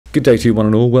Good day to you one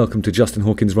and all. Welcome to Justin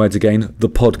Hawkins Rides Again, the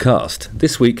podcast.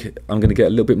 This week I'm going to get a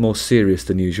little bit more serious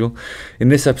than usual. In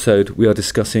this episode we are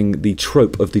discussing the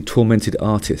trope of the tormented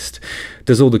artist.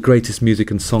 Does all the greatest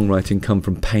music and songwriting come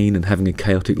from pain and having a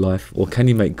chaotic life, or can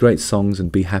you make great songs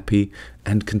and be happy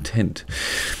and content?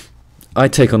 I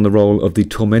take on the role of the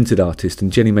tormented artist,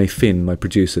 and Jenny May Finn, my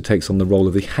producer, takes on the role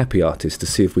of the happy artist to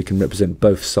see if we can represent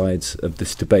both sides of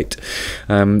this debate.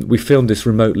 We filmed this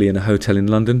remotely in a hotel in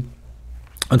London.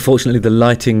 Unfortunately, the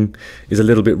lighting is a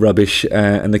little bit rubbish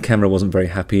and the camera wasn't very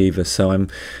happy either, so I'm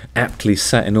aptly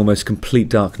sat in almost complete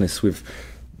darkness with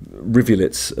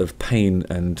rivulets of pain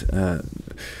and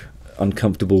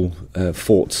uncomfortable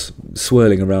thoughts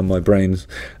swirling around my brains.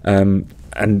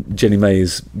 And Jenny May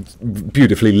is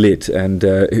beautifully lit and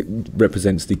it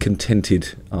represents the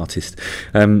contented artist.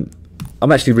 I'm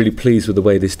actually really pleased with the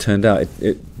way this turned out.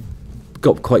 It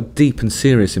got quite deep and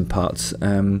serious in parts.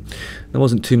 There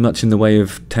wasn't too much in the way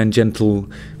of tangential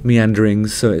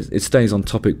meanderings, so it stays on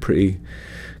topic pretty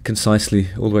concisely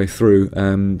all the way through.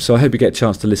 So I hope you get a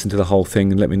chance to listen to the whole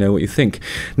thing and let me know what you think.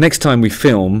 Next time we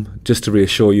film, just to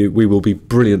reassure you, we will be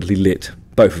brilliantly lit,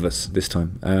 both of us this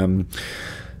time.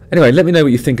 Anyway, let me know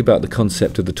what you think about the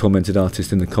concept of the tormented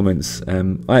artist in the comments.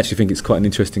 I actually think it's quite an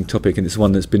interesting topic, and it's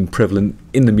one that's been prevalent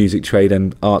in the music trade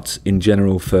and arts in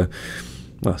general for,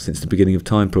 well, since the beginning of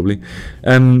time, probably.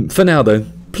 For now, though,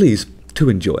 please to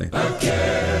enjoy.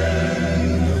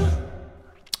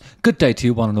 Good day to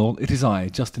you, one and all. It is I,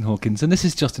 Justin Hawkins, and this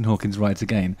is Justin Hawkins Rides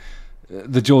Again.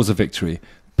 The Jaws of Victory,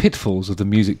 Pitfalls of the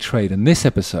Music Trade, and this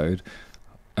episode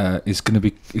is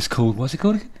called, what's it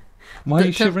called again? Why are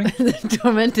you shivering? The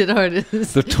tormented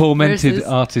artist. The tormented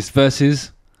artist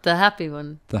versus the happy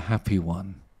one. The happy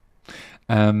one.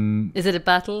 Is it a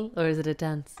battle or is it a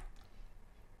dance?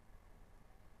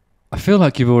 I feel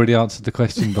like you've already answered the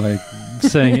question by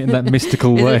saying it in that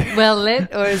mystical way. Is it well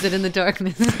lit or is it in the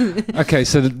darkness? Okay,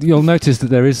 so you'll notice that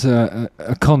there is a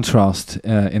contrast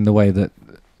in the way that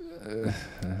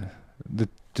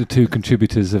the two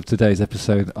contributors of today's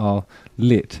episode are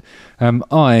lit.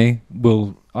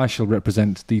 I shall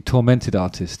represent the tormented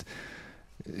artist,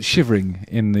 shivering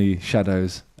in the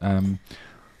shadows,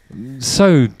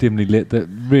 so dimly lit that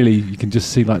really you can just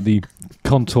see like the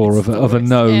contour of a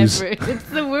nose. It's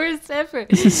the worst ever.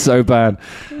 This is so bad.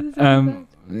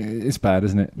 It's bad,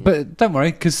 isn't it? But don't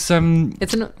worry, because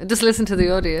just listen to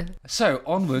the audio. So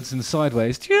onwards and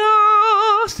sideways,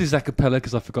 just is a cappella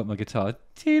because I forgot my guitar.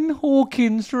 Tin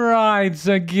Hawkins Rides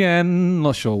Again.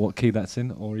 Not sure what key that's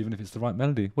in, or even if it's the right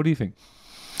melody. What do you think?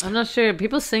 I'm not sure.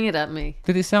 People sing it at me.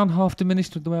 Did it sound half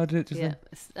diminished with the way I did it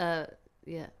just then?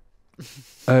 Yeah.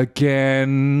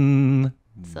 Again.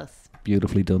 Sus.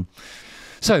 Beautifully done.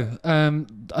 So,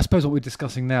 I suppose what we're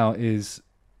discussing now is,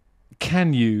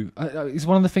 can you, is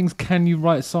one of the things, can you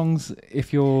write songs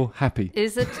if you're happy?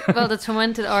 Is it? Well, the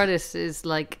tormented artist is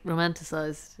like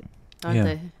romanticized, aren't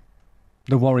they?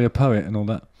 The warrior poet and all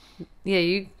that. Yeah,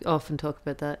 you often talk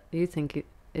about that. You think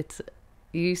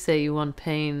you say you want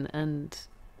pain and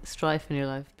strife in your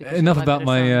life. Enough about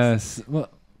my,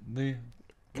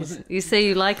 you say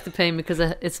you like the pain because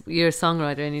you're a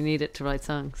songwriter and you need it to write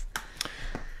songs.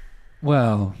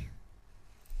 Well,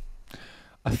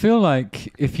 I feel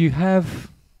like if you have,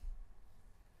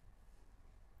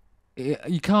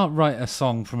 you can't write a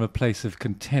song from a place of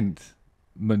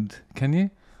contentment, can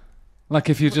you? Like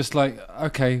if you're just like,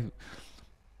 okay,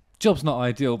 job's not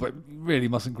ideal, but really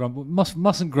mustn't grumble.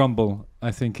 Mustn't grumble,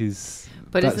 I think is.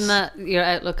 But isn't that your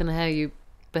outlook on how you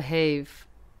behave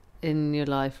in your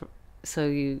life, so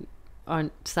you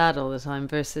aren't sad all the time,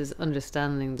 versus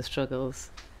understanding the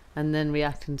struggles and then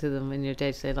reacting to them in your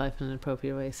day-to-day life in an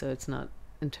appropriate way, so it's not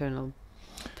internal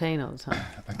pain all the time.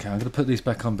 Okay, I'm going to put these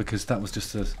back on because that was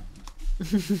just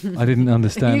I didn't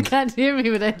understand. You can't hear me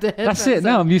without the headphones. That's it.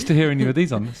 Now I'm used to hearing you with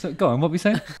these on. So go on, what were you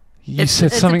saying? You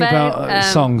said something about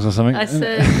songs or something. I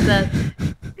said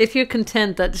that if you're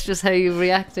content, that's just how you're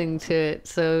reacting to it.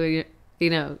 So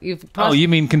you've. Oh, you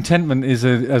mean contentment is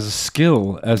as a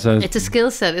skill, as a. It's a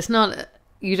skill set. It's not.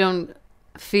 You don't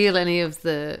feel any of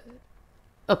the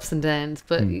ups and downs,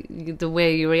 but the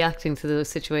way you're reacting to those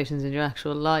situations in your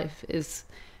actual life is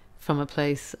from a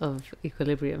place of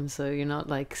equilibrium. So you're not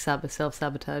like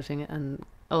self-sabotaging and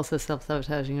also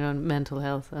self-sabotaging your own mental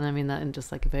health, and I mean that in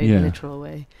just like a very literal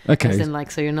way. Okay. As in,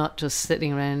 like, so you're not just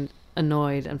sitting around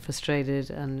annoyed and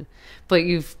frustrated, but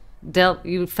you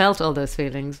felt all those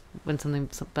feelings when something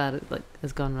bad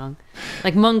has gone wrong.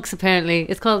 Like monks, apparently,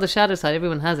 it's called the shadow side.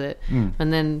 Everyone has it,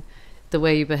 and then the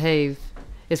way you behave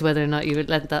is whether or not you would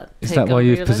let that. Is that why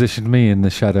you've positioned me in the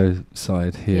shadow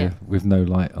side here with no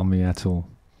light on me at all?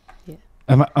 Yeah.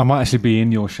 I might actually be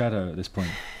in your shadow at this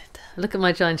point. Look at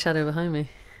my giant shadow behind me.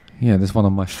 Yeah, there's one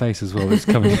on my face as well. It's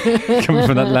coming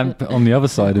from that lamp on the other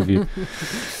side of you.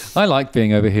 I like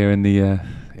being over here in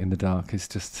the dark.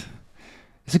 It's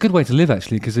a good way to live,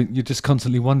 actually, because you're just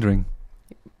constantly wondering.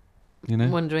 You know,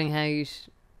 Wondering how you.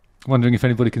 Wondering if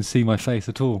anybody can see my face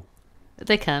at all.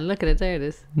 They can. Look at it. There it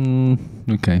is.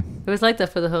 Okay. It was like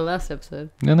that for the whole last episode.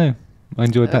 No. I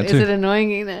enjoyed that too. Is it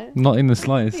annoying you now? Not in the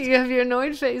slightest. You have your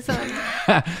annoyed face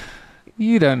on.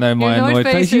 You don't know my annoyed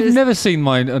face. You've never seen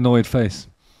my annoyed face.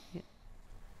 Yeah.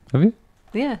 Have you?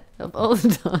 Yeah, all the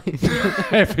time.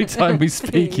 Every time we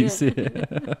speak, you see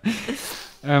it.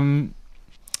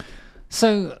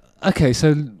 So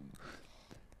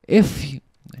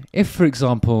if for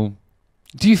example,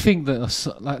 do you think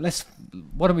that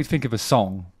why don't we think of a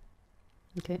song?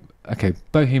 Okay,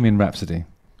 Bohemian Rhapsody.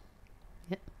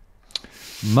 Yeah.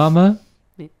 Mama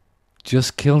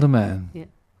just killed a man. Yeah.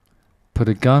 Put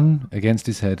a gun against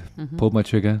his head. Pulled my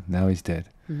trigger. Now he's dead.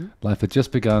 Life had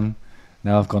just begun.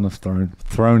 Now I've gone and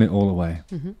thrown it all away.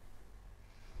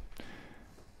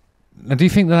 Now, do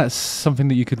you think that's something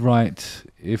that you could write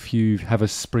if you have a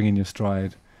spring in your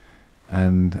stride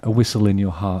and a whistle in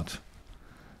your heart?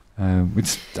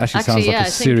 Which actually sounds like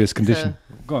a serious condition.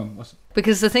 Go on.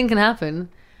 Because the thing can happen.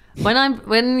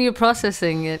 When you're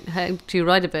processing it, how do you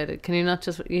write about it? Can you not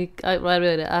just write about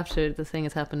it after the thing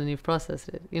has happened and you've processed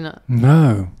it? You know?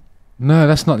 No,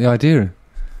 that's not the idea.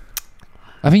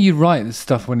 I think you write this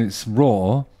stuff when it's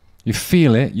raw, you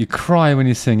feel it, you cry when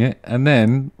you sing it, and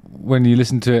then when you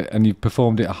listen to it and you've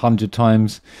performed it 100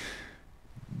 times,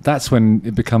 that's when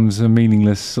it becomes a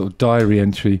meaningless sort of diary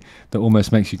entry that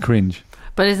almost makes you cringe.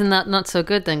 But isn't that not so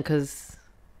good then? Because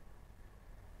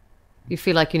you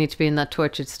feel like you need to be in that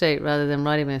tortured state rather than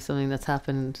writing about something that's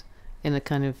happened in a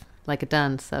kind of like a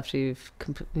dance after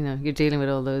you're dealing with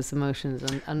all those emotions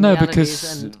and no, realities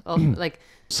because and all, like.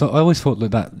 So I always thought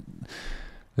that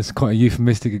it's quite a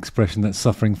euphemistic expression, that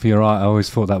suffering for your art. I always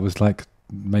thought that was like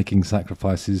making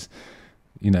sacrifices,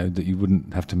 that you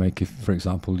wouldn't have to make if, for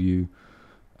example, you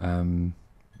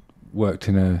worked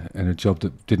in a job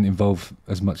that didn't involve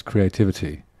as much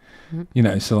creativity.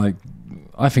 So like,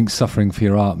 I think suffering for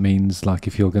your art means like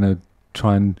if you're going to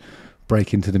try and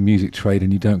break into the music trade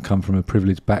and you don't come from a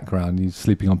privileged background, you're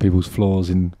sleeping on people's floors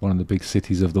in one of the big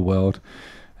cities of the world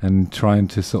and trying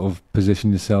to sort of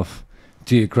position yourself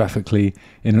geographically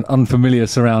in an unfamiliar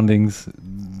surroundings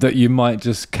that you might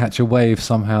just catch a wave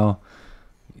somehow.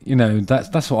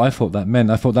 That's what I thought that meant.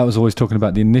 I thought that was always talking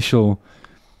about the initial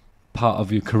part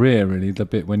of your career, really, the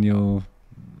bit when you're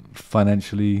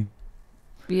financially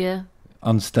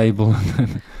unstable.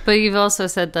 But you've also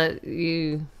said that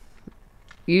you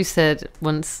said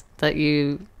once that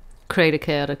you create a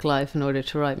chaotic life in order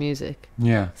to write music.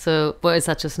 Yeah. So, but is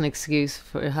that just an excuse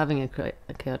for having a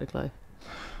chaotic life?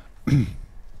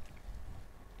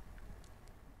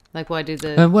 Like, why do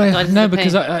the... no,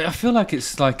 because I feel like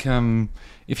it's like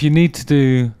if you need to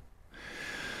do...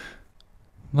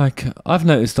 Like, I've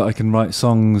noticed that I can write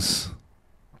songs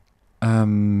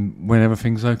when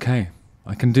everything's okay.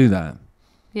 I can do that.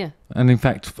 Yeah. And in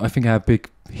fact, I think our big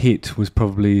hit was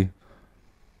probably...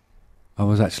 I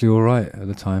was actually all right at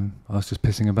the time. I was just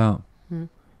pissing about. And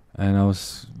I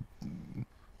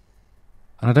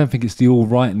don't think it's the all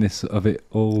rightness of it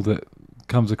all that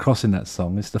comes across in that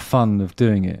song. It's the fun of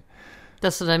doing it.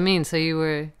 That's what I mean. So you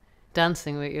were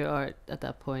dancing with your art at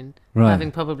that point, right,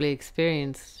 having probably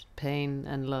experienced pain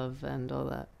and love and all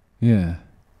that. Yeah.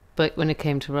 But when it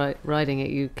came to writing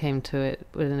it, you came to it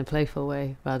in a playful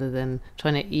way rather than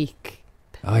trying to eke.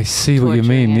 I see what you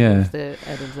mean, yeah.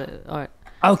 Out of the art.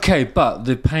 Okay, but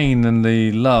the pain and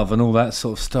the love and all that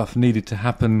sort of stuff needed to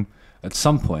happen at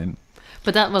some point.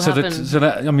 But that will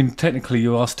happen. I mean, technically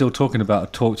you are still talking about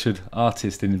a tortured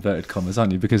artist in inverted commas,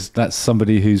 aren't you? Because that's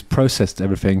somebody who's processed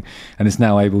everything and is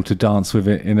now able to dance with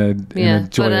it in a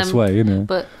joyous way,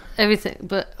 But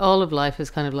all of life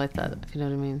is kind of like that, if you know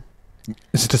what I mean.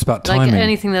 It's just about timing. Like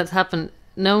anything that's happened,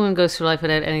 no one goes through life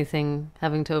without anything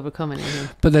having to overcome anything.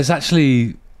 But there's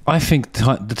actually... I think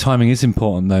the timing is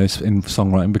important, though, in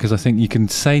songwriting, because I think you can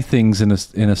say things in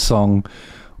a song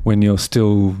when you're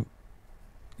still...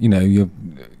 you're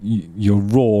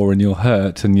raw and you're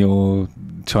hurt and you're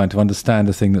trying to understand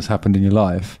a thing that's happened in your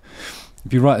life.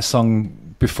 If you write a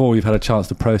song before you've had a chance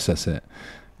to process it,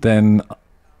 then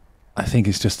I think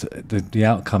it's just the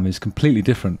outcome is completely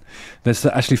different. There's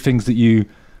actually things that you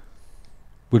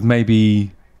would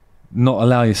maybe not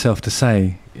allow yourself to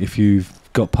say if you've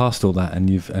got past all that and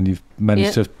you've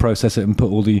managed to process it and put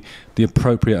all the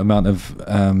appropriate amount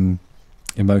of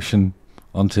emotion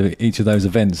onto each of those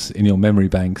events in your memory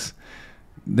banks.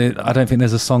 I don't think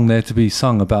there's a song there to be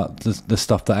sung about the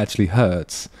stuff that actually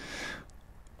hurts.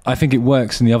 I think it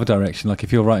works in the other direction. Like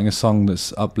if you're writing a song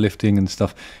that's uplifting and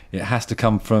stuff, it has to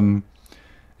come from,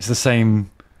 it's the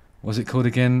same, what's it called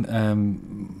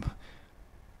again?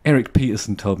 Eric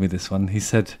Peterson told me this one. He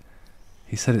said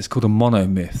it's called a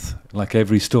monomyth. Like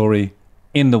every story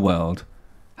in the world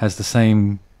has the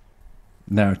same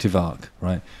narrative arc,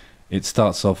 right? It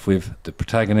starts off with the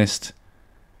protagonist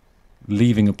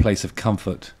leaving a place of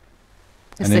comfort.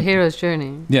 It's the hero's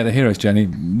journey. Yeah, the hero's journey,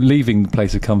 leaving the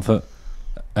place of comfort,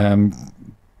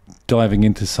 diving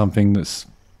into something that's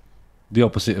the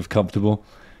opposite of comfortable,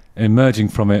 emerging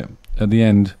from it at the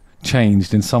end,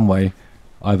 changed in some way,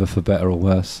 either for better or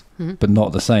worse, but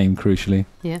not the same, crucially.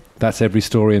 Yeah. That's every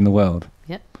story in the world.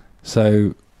 Yep.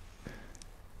 So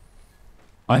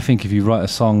I think if you write a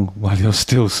song while you're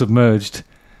still submerged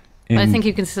in... I think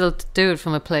you can still do it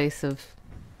from a place of...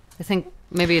 I think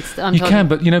maybe it's... You can,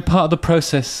 but, part of the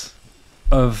process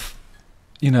of,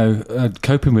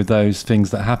 coping with those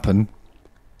things that happen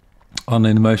on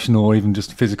an emotional or even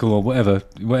just physical or whatever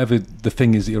the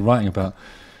thing is that you're writing about,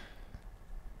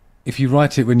 if you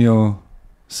write it when you're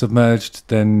submerged,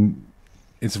 then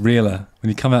it's realer. When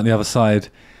you come out the other side,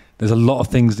 there's a lot of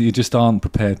things that you just aren't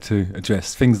prepared to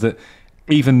address. Things that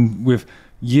even with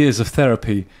years of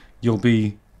therapy, you'll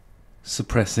be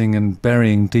suppressing and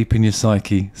burying deep in your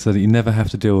psyche so that you never have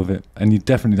to deal with it. And you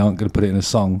definitely aren't going to put it in a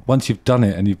song. Once you've done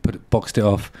it and you've boxed it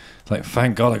off, it's like,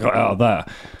 thank God I got out of that.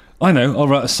 I know, I'll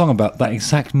write a song about that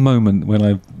exact moment when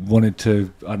I wanted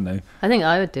to, I don't know. I think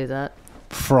I would do that.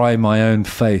 Fry my own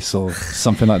face or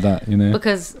something like that,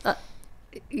 Because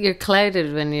you're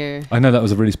clouded when you're... I know that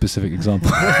was a really specific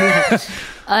example.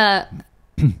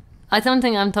 I don't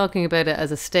think I'm talking about it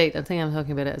as a state. I think I'm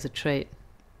talking about it as a trait.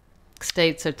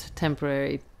 States are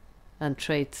temporary, and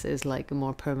traits is like a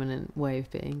more permanent way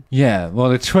of being. Yeah, well,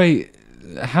 the trait...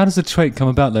 How does a trait come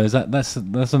about, though? That's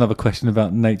another question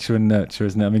about nature and nurture,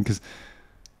 isn't it? I mean, because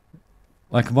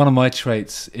like one of my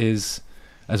traits is,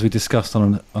 as we discussed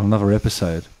on another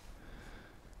episode,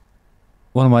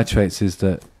 one of my traits is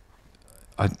that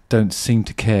I don't seem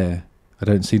to care. I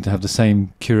don't seem to have the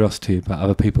same curiosity about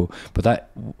other people. But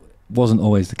that wasn't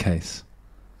always the case.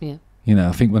 Yeah.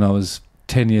 I think when I was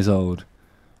 10 years old,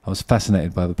 I was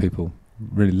fascinated by other people.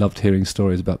 Really loved hearing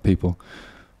stories about people.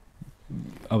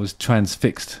 I was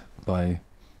transfixed by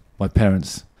my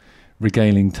parents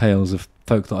regaling tales of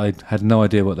folk that I had no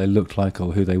idea what they looked like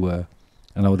or who they were.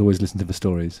 And I would always listen to the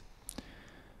stories.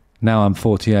 Now I'm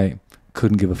 48,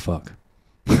 couldn't give a fuck.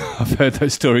 I've heard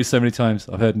those stories so many times.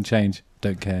 I've heard them change,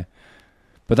 don't care.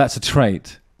 But that's a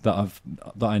trait that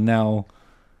I now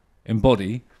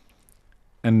embody.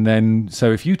 And then,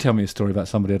 so if you tell me a story about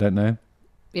somebody I don't know,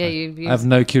 yeah, I have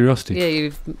no curiosity. Yeah,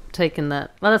 you've taken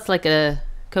that. Well, that's like a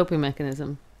coping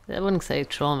mechanism. I wouldn't say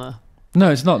trauma.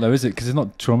 No, it's not though, is it? Because it's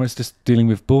not trauma, it's just dealing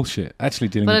with bullshit. Actually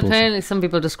dealing with bullshit. But apparently some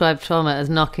people describe trauma as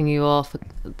knocking you off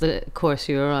the course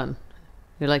you were on.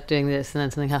 You're like doing this and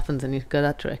then something happens and you go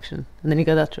that direction. And then you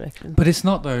go that direction. But it's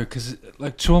not though, because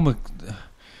like trauma...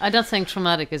 I'm not saying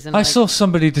traumatic is in... I saw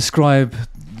somebody describe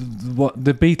what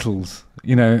the Beatles,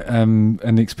 and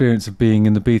the experience of being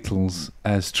in the Beatles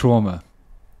as trauma.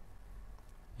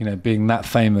 Being that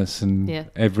famous and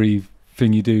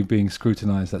everything you do being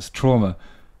scrutinised, that's trauma.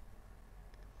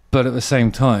 But at the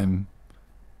same time,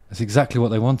 that's exactly what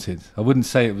they wanted. I wouldn't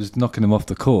say it was knocking them off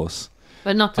the course.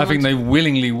 But I think they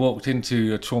willingly walked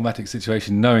into a traumatic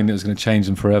situation knowing it was going to change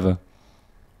them forever.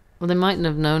 Well, they mightn't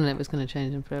have known it was going to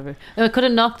change them forever. It could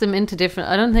have knocked them into different...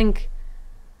 I don't think...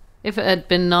 If it had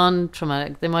been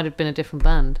non-traumatic, they might have been a different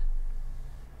band.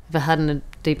 If it hadn't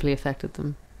deeply affected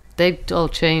them. They'd all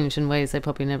changed in ways they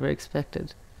probably never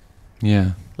expected.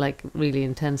 Yeah. Like, really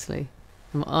intensely.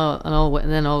 And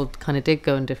then all kind of did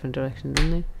go in different directions,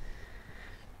 didn't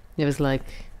they? It was like...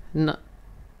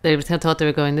 They thought they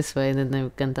were going this way, and then they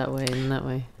went that way and that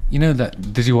way.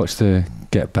 Did you watch the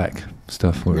Get Back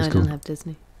stuff? No, I didn't have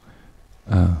Disney.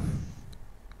 Oh.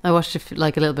 I watched a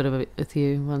little bit of it with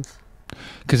you once.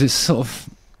 Because it's sort of...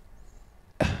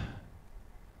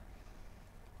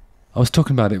 I was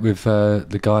talking about it with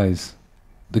the guys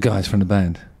from the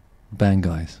band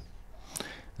guys.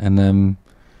 And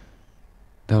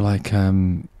they were like,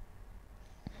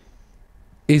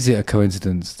 is it a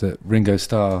coincidence that Ringo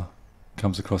Starr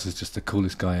comes across as just the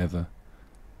coolest guy ever?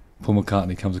 Paul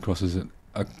McCartney comes across as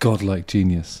a godlike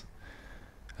genius.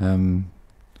 John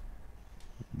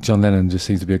Lennon just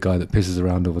seems to be a guy that pisses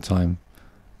around all the time.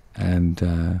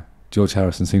 And George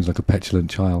Harrison seems like a petulant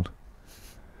child.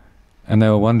 And they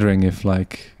were wondering if,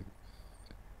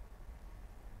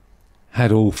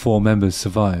 had all four members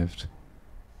survived,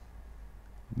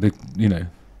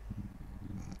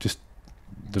 just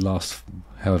the last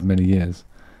however many years,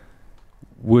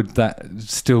 would that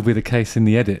still be the case in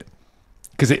the edit?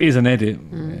 Because it is an edit.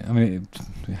 I mean,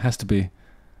 it has to be.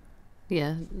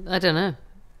 Yeah, I don't know.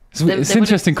 It's an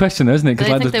interesting question, though, isn't it? Because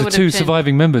like the two changed.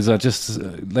 surviving members are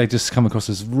they just come across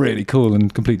as really cool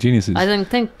and complete geniuses. I don't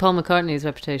think Paul McCartney's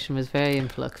reputation was very in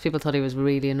flux. People thought he was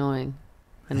really annoying.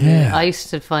 And I used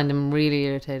to find him really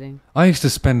irritating. I used to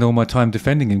spend all my time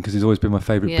defending him because he's always been my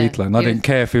favourite Beatle, and I didn't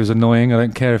care if he was annoying. I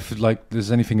don't care if like there's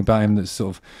anything about him that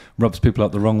sort of rubs people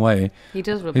up the wrong way. He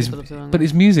does rub people up the wrong way. But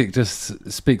his music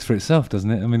just speaks for itself, doesn't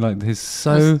it? I mean, like he's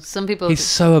so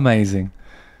amazing.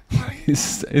 I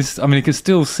mean, he can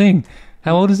still sing.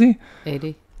 How old is he?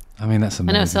 80. I mean, that's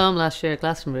amazing. I know, I saw him last year at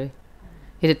Glastonbury.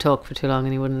 He did talk for too long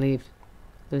and he wouldn't leave.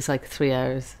 It was like 3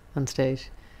 hours on stage.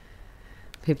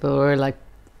 People were like,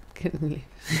 couldn't leave.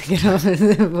 Get off at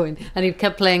the point. And he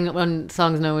kept playing on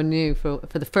songs no one knew for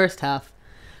the first half,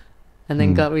 and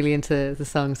then got really into the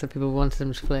songs that people wanted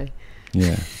him to play.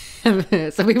 Yeah.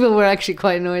 So people were actually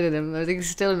quite annoyed at him. I think he's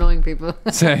still annoying people.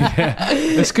 So yeah,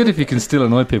 it's good if you can still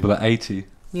annoy people at 80.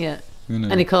 Yeah. You know.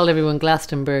 And he called everyone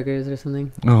Glastonburgers or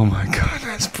something. Oh my god,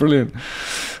 that's brilliant.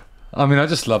 I mean, I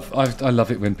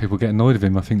love it when people get annoyed of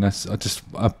him. I think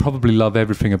I probably love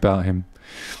everything about him.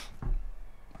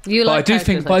 I do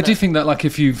think that like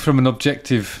if you, from an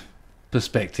objective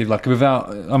perspective, like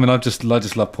I just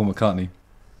love Paul McCartney.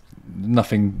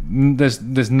 Nothing.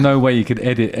 There's no way you could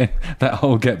edit that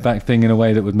whole Get Back thing in a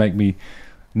way that would make me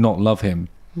not love him.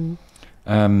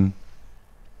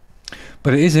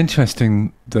 But it is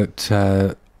interesting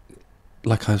that,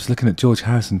 like, I was looking at George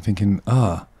Harrison, thinking,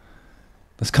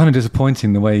 that's kind of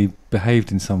disappointing the way he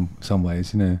behaved in some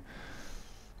ways, you know.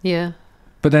 Yeah.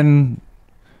 But then,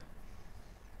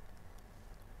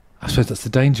 I suppose that's the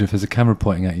danger if there's a camera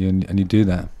pointing at you and you do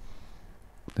that.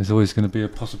 There's always going to be a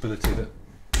possibility that.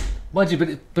 Mind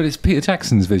you, but it's Peter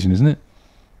Jackson's vision, isn't it?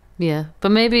 Yeah, but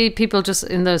maybe people just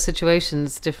in those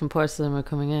situations, different parts of them are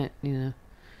coming out, you know.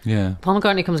 Yeah. Paul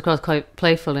McCartney comes across quite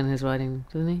playful in his writing,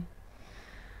 doesn't he?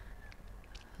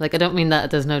 Like, I don't mean that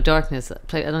there's no darkness. I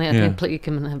think you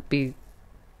can be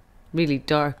really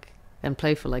dark and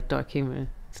playful, like dark humour.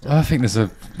 I think there's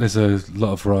a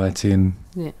lot of variety in,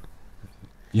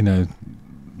 you know,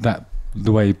 that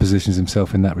the way he positions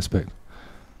himself in that respect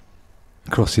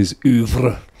across his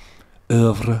oeuvre.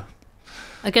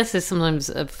 I guess there's sometimes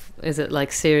is it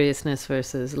like seriousness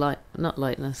versus not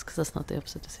lightness, because that's not the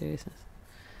opposite of seriousness.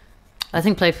 I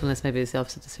think playfulness maybe is the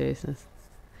opposite of seriousness.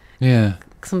 Yeah.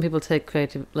 Some people take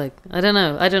creative, like, I don't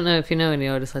know if you know any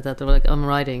artists like that. They're like, I'm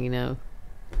writing, you know,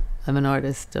 I'm an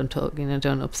artist, don't talk, you know,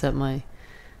 don't upset my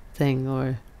thing,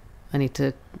 or I need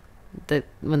to, that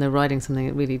when they're writing something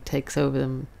it really takes over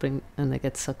them, and they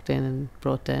get sucked in and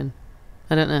brought down.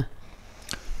 I don't know.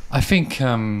 I think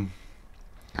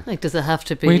like, does it have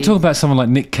to be, when you talk about someone like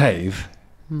Nick Cave,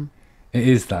 it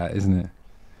is that, isn't it?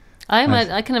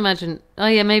 I can imagine. Oh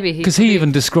yeah, maybe because he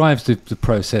even describes the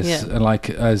process like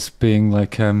as being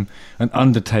like an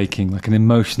undertaking, like an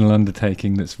emotional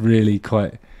undertaking that's really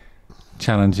quite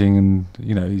challenging, and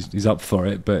you know he's up for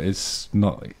it, but it's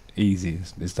not easy.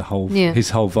 It's the whole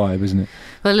his whole vibe, isn't it?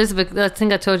 Well, Elizabeth, I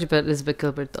think I told you about Elizabeth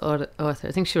Gilbert, the author.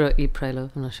 I think she wrote Eat, Pray,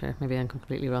 Love. I'm not sure. Maybe I'm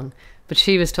completely wrong. But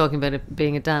she was talking about it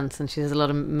being a dance, and she has a lot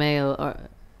of male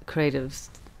creatives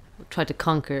try to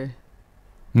conquer.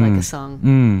 Like a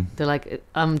song, they're like,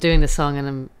 I'm doing this song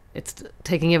and it's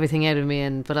taking everything out of me,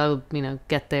 but I'll, you know,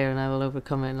 get there and I will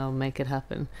overcome it and I'll make it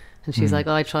happen. And she's like,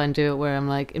 I try and do it where I'm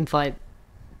like, invite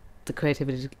the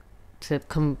creativity to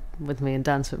come with me and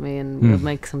dance with me, and we'll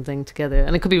make something together.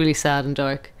 And it could be really sad and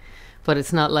dark, but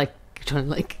it's not like you're trying to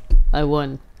like, I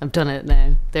won, I've done it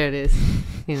now, there it is,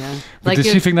 you know. Like, does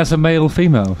she think that's a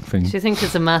male-female thing? She thinks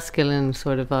it's a masculine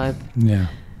sort of vibe. Yeah.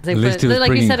 Like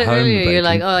you said it earlier, you're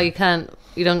like, oh, you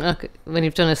don't, when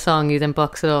you've done a song, you then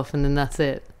box it off and then that's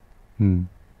it.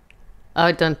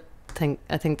 I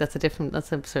think that's a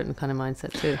certain kind of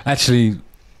mindset too. Actually,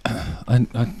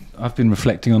 I've been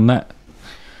reflecting on that.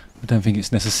 I don't think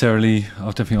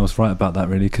I was right about that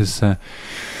really, because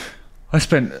I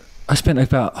spent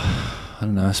about,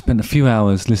 I spent a few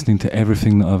hours listening to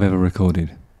everything that I've ever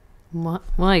recorded. What?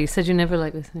 Why? You said you never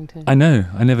like listening to it. I know,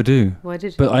 I never do. Why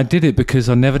did you? But I did it because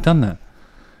I've never done that.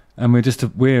 And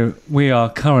we are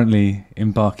currently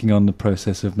embarking on the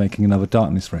process of making another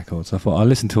Darkness record. So I thought I'll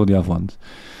listen to all the other ones,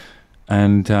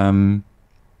 and I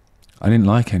didn't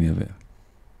like any of it.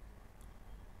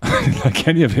 I didn't like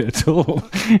any of it at all,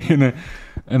 you know.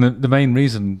 And the main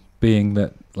reason being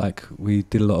that, like, we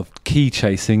did a lot of key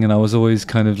chasing, and I was always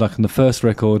kind of like on the first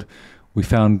record, we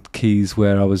found keys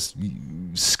where I was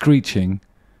screeching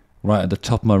right at the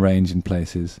top of my range in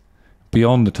places,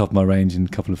 beyond the top of my range in a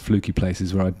couple of fluky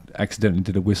places where I accidentally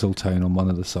did a whistle tone on one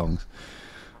of the songs,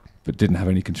 but didn't have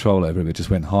any control over it. It just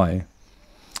went high.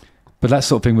 But that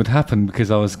sort of thing would happen because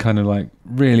I was kind of like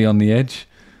really on the edge.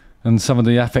 And some of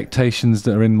the affectations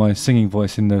that are in my singing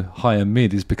voice in the higher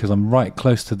mid is because I'm right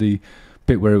close to the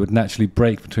bit where it would naturally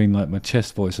break between like my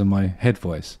chest voice and my head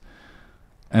voice.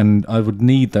 And I would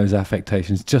need those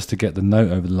affectations just to get the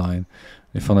note over the line.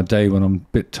 If on a day when I'm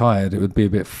a bit tired, it would be a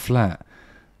bit flat.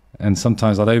 And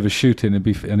sometimes I'd overshoot it and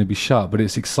it'd be sharp. But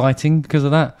it's exciting because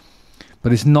of that.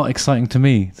 But it's not exciting to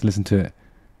me to listen to it.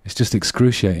 It's just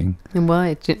excruciating. And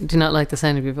why? Do you not like the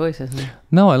sound of your voice, isn't it?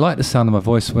 No, I like the sound of my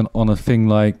voice when on a thing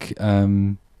like,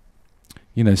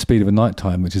 Speed of a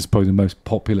Nighttime, which is probably the most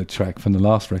popular track from the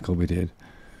last record we did.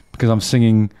 Because I'm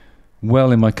singing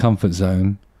well in my comfort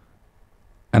zone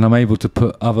and I'm able to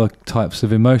put other types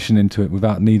of emotion into it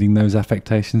without needing those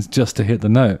affectations just to hit the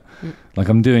note. Like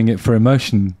I'm doing it for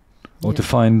emotion or to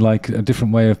find like a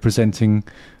different way of presenting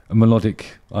a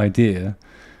melodic idea.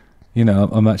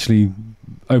 I'm actually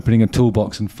opening a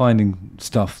toolbox and finding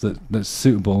stuff that's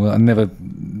suitable that I never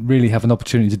really have an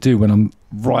opportunity to do when I'm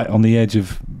right on the edge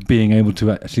of being able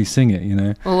to actually sing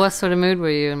it, Well, what sort of mood were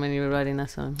you in when you were writing that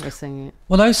song or singing it?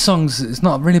 Well, those songs, it's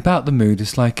not really about the mood.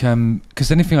 It's like,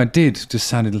 because anything I did just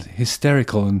sounded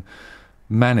hysterical and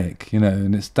manic,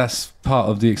 and that's part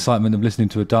of the excitement of listening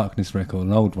to a Darkness record,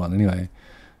 an old one anyway.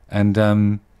 And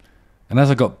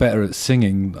as I got better at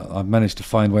singing, I've managed to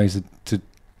find ways to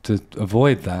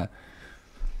avoid that.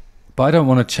 But I don't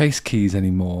want to chase keys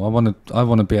anymore. I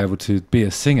want to be able to be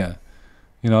a singer.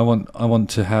 I want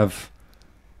to have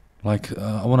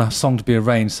I want a song to be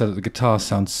arranged so that the guitar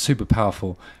sounds super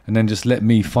powerful, and then just let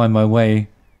me find my way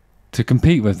to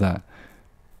compete with that.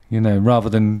 Rather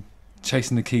than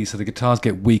chasing the keys so the guitars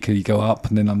get weaker, you go up,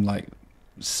 and then I'm like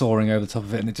soaring over the top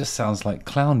of it, and it just sounds like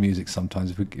clown music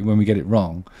sometimes when we get it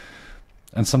wrong.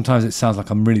 And sometimes it sounds like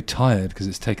I'm really tired because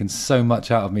it's taken so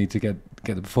much out of me to get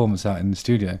the performance out in the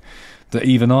studio that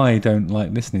even I don't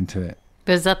like listening to it.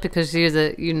 But is that because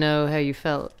you know how you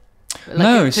felt?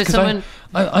 No, it's because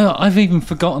I've even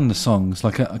forgotten the songs.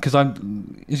 Because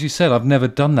as you said, I've never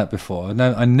done that before.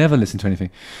 I never listen to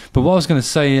anything. But what I was going to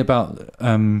say about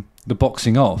the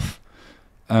boxing off,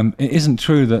 it isn't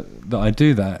true that I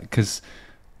do that, because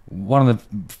one of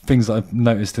the things that I've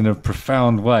noticed in a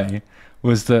profound way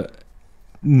was that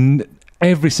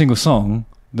every single song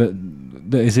that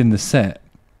is in the set,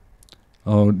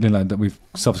 or that we've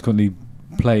subsequently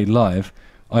played live,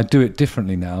 I do it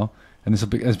differently now, and it's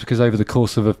because over the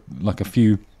course of a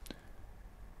few,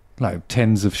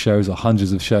 tens of shows or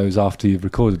hundreds of shows after you've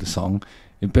recorded a song,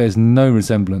 it bears no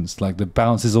resemblance. Like the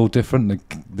bounce is all different,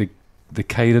 the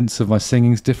cadence of my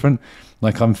singing is different.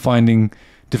 Like I'm finding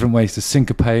different ways to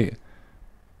syncopate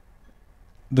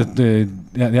the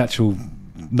actual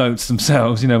notes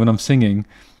themselves, when I'm singing.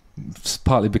 It's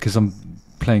partly because I'm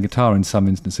playing guitar in some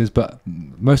instances, but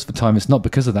most of the time it's not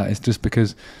because of that. It's just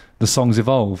because the song's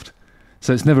evolved.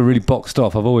 So it's never really boxed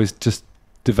off. I've always just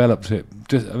developed it,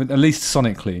 at least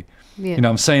sonically. Yeah.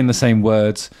 I'm saying the same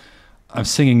words. I'm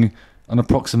singing an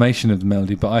approximation of the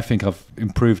melody, but I think I've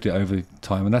improved it over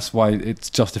time, and that's why it's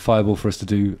justifiable for us to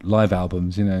do live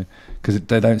albums, because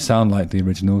they don't sound like the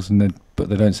originals, but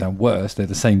they don't sound worse. They're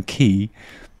the same key,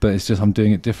 but it's just I'm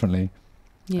doing it differently.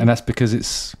 Yeah. And that's because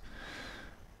it's,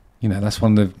 that's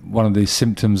one of the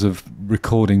symptoms of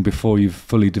recording before you've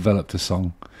fully developed a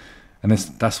song. And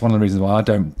that's one of the reasons why I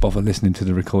don't bother listening to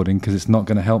the recording, because it's not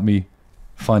going to help me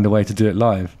find a way to do it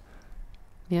live.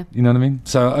 Yeah. You know what I mean?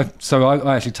 So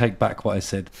I actually take back what I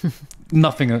said.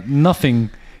 Nothing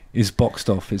is boxed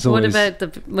off. It's always... What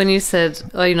about when you said,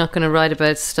 you're not going to write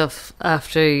about stuff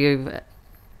after you've,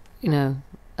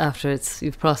 after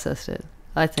you've processed it?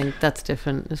 I think that's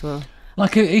different as well.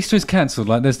 Like Easter is cancelled.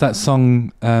 Like there's that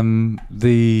song,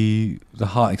 the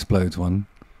Heart Explodes one.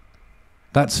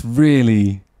 That's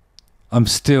really, I'm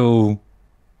still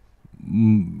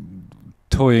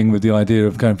toying with the idea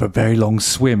of going for a very long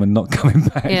swim and not coming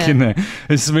back. Yeah.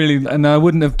 It's really, and I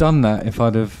wouldn't have done that if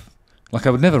I'd have. Like I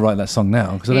would never write that song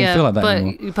now because I don't feel like that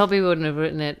anymore. But you probably wouldn't have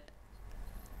written it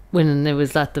when it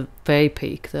was at the very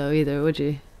peak, though, either, would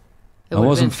you? I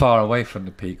wasn't far away from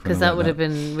the peak. Because that would have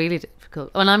been really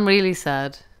difficult. When I'm really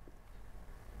sad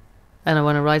and I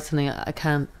want to write something, I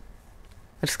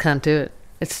just can't do it.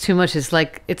 It's too much. It's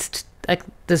like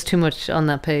there's too much on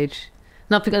that page.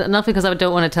 Not because I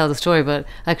don't want to tell the story, but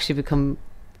actually become.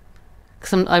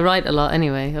 Cause I write a lot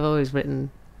anyway. I've always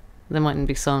written. There mightn't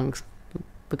be songs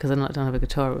because I don't have a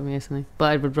guitar with me or something.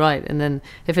 But I would write, and then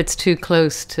if it's too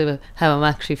close to how I'm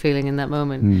actually feeling in that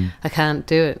moment, I can't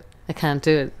do it. I can't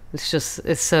do it. It's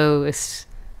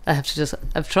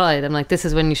I've tried. I'm like, this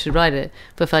is when you should write it.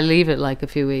 But if I leave it like a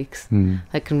few weeks,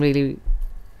 I can really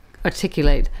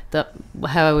articulate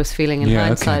how I was feeling in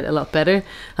hindsight a lot better.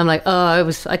 I'm like,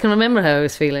 I can remember how I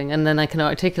was feeling, and then I can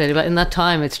articulate it. But in that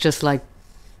time, it's just like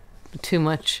too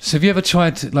much. So have you ever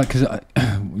tried to, like, because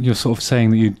you're sort of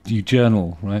saying that you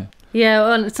journal, right? Yeah,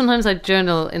 well, sometimes I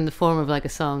journal in the form of like a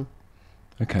song.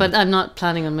 Okay. But I'm not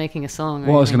planning on making a song.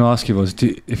 What I was going to ask you was,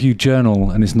 if you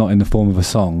journal and it's not in the form of a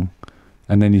song,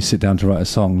 and then you sit down to write a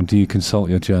song, do you consult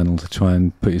your journal to try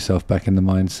and put yourself back in the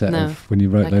mindset of when you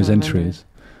wrote those entries?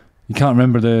 You can't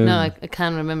remember the... No, I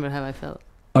can remember how I felt.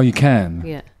 Oh, you can?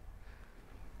 Yeah.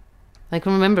 I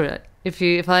can remember it. I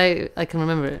can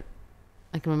remember it.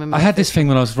 I can remember. I had this thing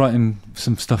when I was writing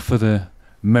some stuff for the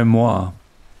memoir,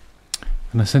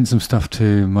 and I sent some stuff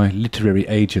to my literary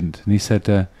agent, and he said,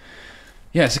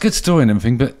 yeah, it's a good story and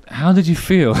everything, but how did you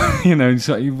feel?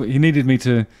 So he needed me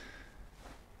to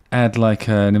add like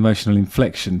an emotional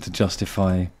inflection to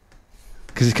justify,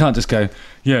 because you can't just go,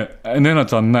 yeah, and then I've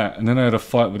done that, and then I had a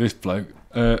fight with this bloke,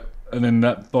 and then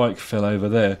that bike fell over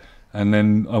there, and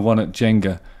then I won at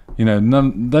Jenga.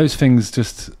 Those things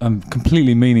just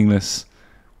completely meaningless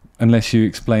unless you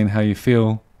explain how you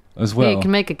feel as well. Yeah, you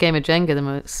can make a game of Jenga the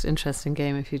most interesting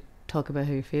game if you talk about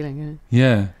how you're feeling.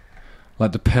 Yeah,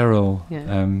 like the peril.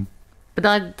 Yeah.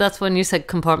 But that's when you said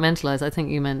compartmentalize. I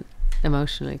think you meant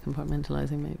emotionally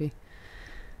compartmentalizing, maybe.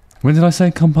 When did I say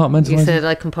compartmentalize? You said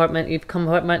you've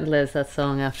compartmentalized that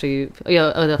song after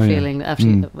feeling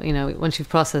after once you've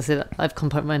processed it. I've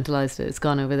compartmentalized it. It's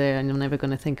gone over there, and you're never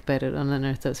going to think about it and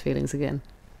unearth those feelings again.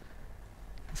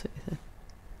 That's what you said.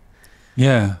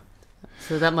 Yeah.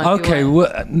 So that might be okay.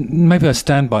 Well, maybe I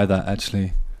stand by that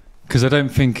actually, because I don't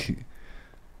think,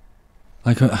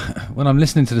 like, when I'm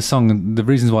listening to the song, the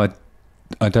reasons why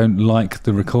I don't like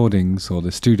the recordings or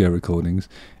the studio recordings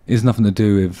is nothing to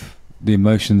do with the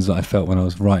emotions that I felt when I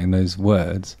was writing those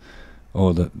words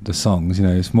or the songs.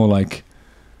 It's more like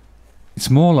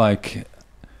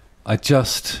I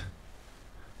just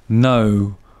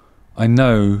know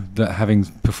that having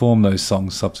performed those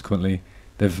songs subsequently,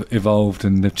 they've evolved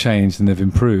and they've changed and they've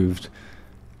improved,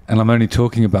 and I'm only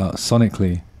talking about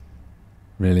sonically,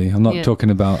 really. I'm not talking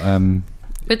about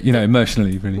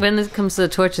emotionally, really. When it comes to the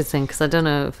torture thing, because I don't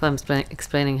know if I'm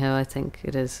explaining how I think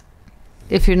it is.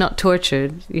 If you're not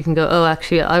tortured, you can go, oh,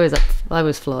 actually, I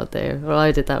was flawed there, or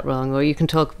I did that wrong, or you can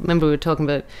talk. Remember, we were talking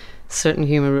about certain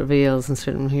humor reveals and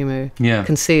certain humor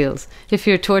conceals. If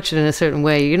you're tortured in a certain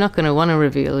way, you're not going to want to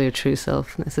reveal your true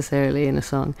self necessarily in a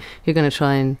song. You're going to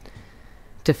try and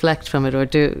deflect from it, or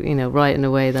write in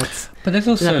a way that's. But there's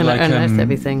also not going to unearth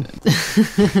everything.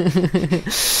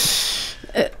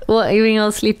 What, are you being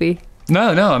all sleepy?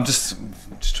 No, I'm just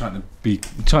trying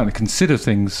to consider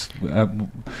things.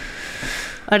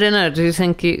 I don't know. Do you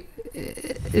think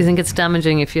it's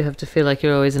damaging if you have to feel like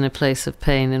you're always in a place of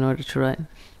pain in order to write?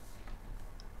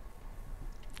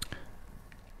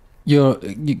 You're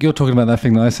talking about that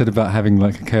thing that I said about having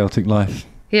like a chaotic life.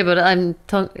 Yeah, but I'm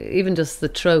even just the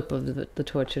trope of the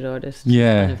tortured artist.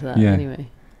 Yeah, kind of that, yeah. Anyway,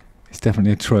 it's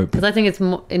definitely a trope. Because I think it's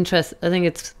more I think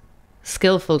it's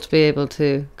skillful to be able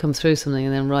to come through something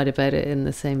and then write about it in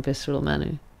the same visceral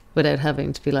manner, without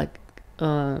having to be like,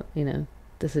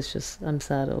 this is just, I'm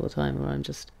sad all the time, or I'm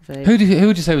just vague. Who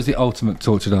would you say was the ultimate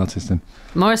tortured artist then?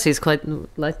 Morrissey's quite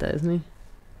like that, isn't he?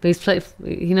 But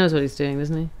he knows what he's doing,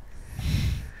 doesn't he?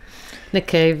 Nick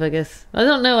Cave, I guess. I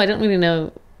don't know. I don't really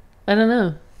know. I don't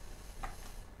know.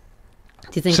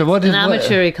 Do you think so an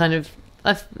amateur kind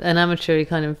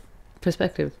of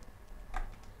perspective?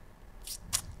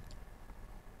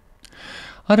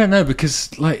 I don't know,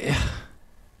 because like, I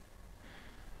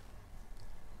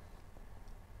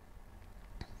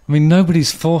mean,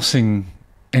 nobody's forcing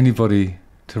anybody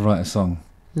to write a song.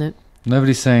 No.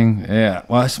 Nobody's saying, yeah,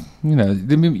 well,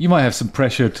 you might have some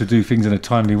pressure to do things in a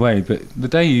timely way, but the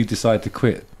day you decide to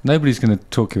quit, nobody's going to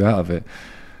talk you out of it.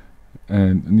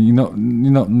 And you're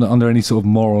not under any sort of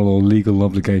moral or legal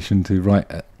obligation to write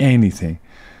anything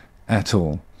at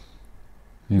all.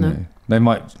 They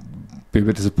might be a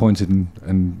bit disappointed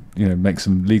and make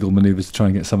some legal manoeuvres to try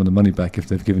and get some of the money back if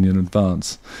they've given you an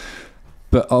advance.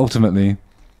 But ultimately,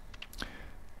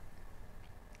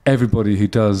 everybody who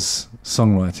does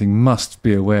songwriting must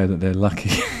be aware that they're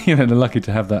lucky. They're lucky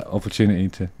to have that opportunity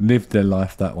to live their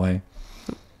life that way.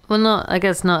 Well, I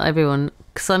guess not everyone,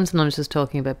 because I'm sometimes just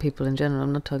talking about people in general.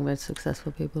 I'm not talking about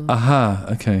successful people. Aha,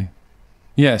 okay.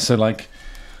 Yeah, so like,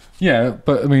 yeah,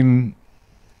 but I mean,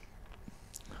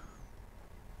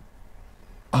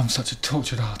 I'm such a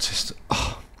tortured artist.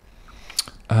 Oh.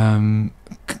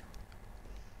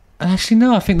 Actually,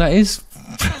 no, I think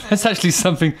that's actually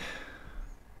something.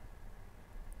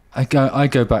 I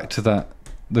go back to that.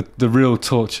 The real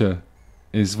torture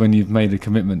is when you've made a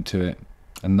commitment to it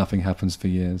and nothing happens for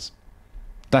years.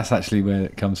 That's actually where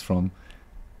it comes from.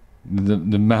 The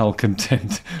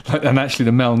malcontent, and actually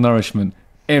the malnourishment.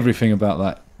 Everything about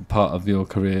that part of your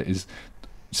career is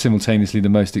simultaneously the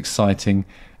most exciting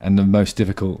and the most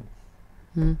difficult.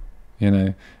 You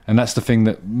know, and that's the thing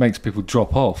that makes people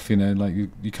drop off. You know, like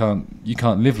you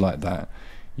can't live like that.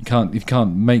 You can't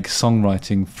make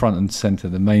songwriting front and center,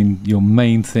 your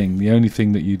main thing, the only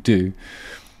thing that you do.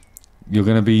 You're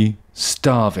going to be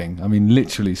starving. I mean,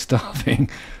 literally starving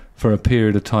for a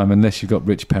period of time, unless you've got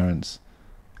rich parents.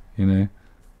 You know.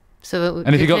 So,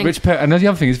 and if you've got rich parents, and the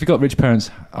other thing is, if you've got rich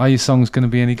parents, are your songs going to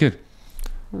be any good?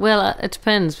 Well, it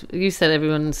depends. You said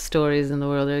everyone's stories in the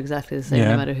world are exactly the same,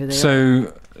 no matter who they are.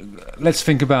 So, let's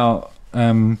think about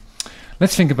a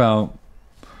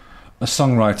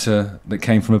songwriter that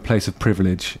came from a place of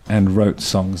privilege and wrote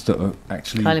songs that are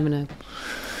actually... Kylie Minogue.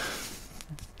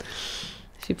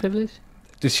 Is she privileged?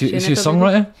 Is she a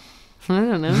songwriter? I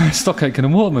don't know. Stockache and a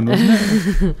Waterman, wasn't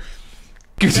it?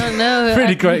 Good. I don't know.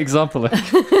 Really great example. I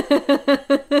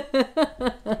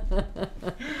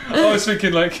was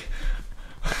thinking like...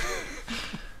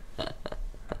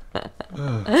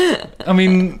 I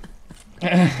mean...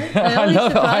 I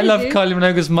love Kylie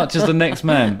Minogue as much as the next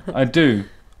man. I do.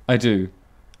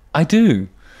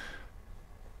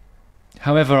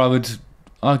 However, I would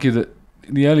argue that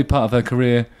in the early part of her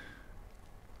career,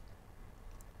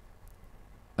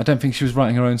 I don't think she was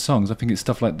writing her own songs. I think it's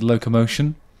stuff like The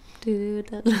Locomotion. Do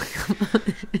the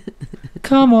locomotion.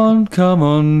 Come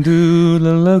on, do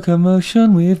the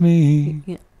locomotion with me.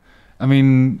 Yeah. I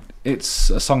mean, it's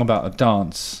a song about a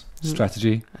dance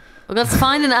strategy. Well, let's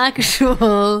find an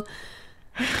actual...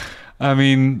 I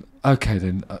mean, okay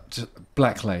then, just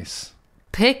Black Lace.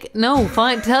 Tell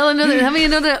me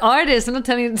another artist. I'm not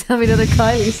telling you to tell me another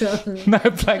Kylie song. No,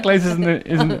 Black Lace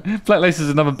isn't Black Lace is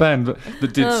another band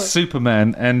that did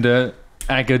Superman and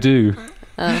Agadoo.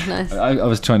 Oh, nice. I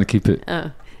was trying to keep it.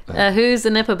 Oh. Who's a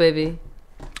Nepo baby?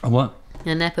 A what?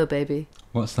 A Nepo baby.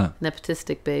 What's that?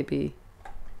 Nepotistic baby.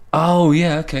 Oh,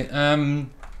 yeah, okay.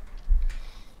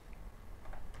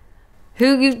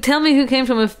 Tell me who came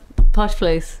from a posh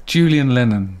place. Julian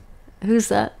Lennon. Who's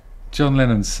that? John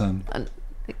Lennon's son.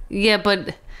 Yeah,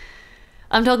 but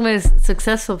I'm talking about a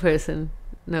successful person.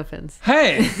 No offense.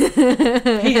 Hey!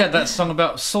 He had that song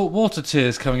about saltwater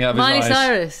tears coming out of his eyes. Miley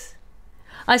Cyrus.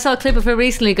 I saw a clip of her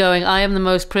recently going, I am the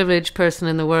most privileged person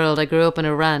in the world. I grew up in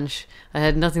a ranch. I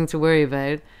had nothing to worry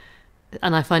about.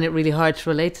 And I find it really hard to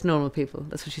relate to normal people.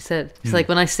 That's what she said. She's like,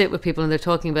 when I sit with people and they're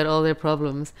talking about all their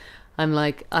problems, I'm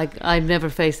like, I've never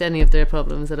faced any of their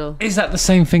problems at all. Is that the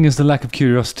same thing as the lack of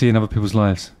curiosity in other people's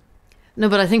lives? No,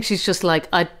 but I think she's just like,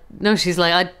 she's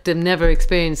like, I've never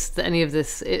experienced any of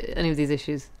these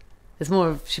issues. It's more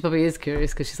of, she probably is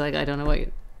curious because she's like, I don't know what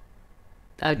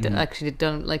actually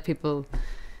don't like people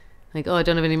like, oh, I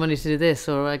don't have any money to do this,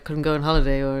 or I couldn't go on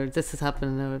holiday, or this has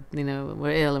happened, or, you know,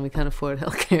 we're ill and we can't afford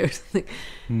healthcare or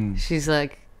something. She's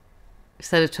like,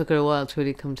 said it took her a while to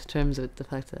really come to terms with the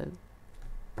fact that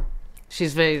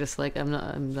she's very just like,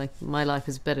 I'm like, my life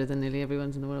is better than nearly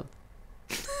everyone's in the world.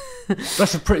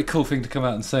 That's a pretty cool thing to come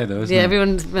out and say, though, isn't it? Yeah,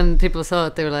 everyone, when people saw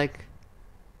it, they were like,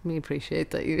 we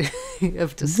appreciate that you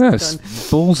have just it's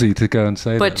ballsy to go and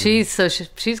say but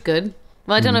that. She's good.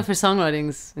 Well, I don't know if her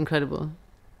songwriting's incredible.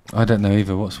 I don't know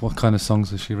either. What kind of songs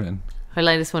has she written? Her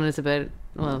latest one is about,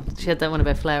 well, she had that one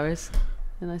about flowers,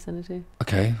 and I sent it to you.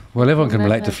 Okay, well, everyone can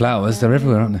relate to flowers. They're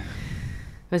everywhere, aren't they?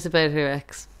 It was about her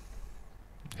ex.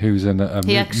 Who's a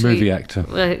movie actor.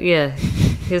 Well, yeah,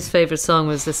 his favourite song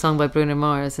was the song by Bruno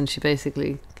Mars, and she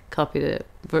basically copied it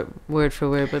word for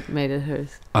word, but made it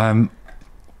hers.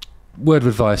 Word of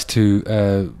advice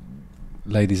to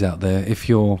ladies out there: if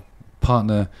your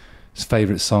partner's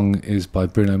favourite song is by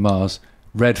Bruno Mars,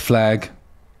 red flag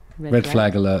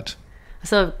alert. I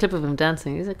saw a clip of him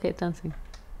dancing. He's okay at dancing.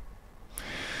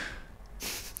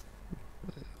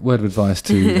 Word of advice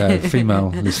to female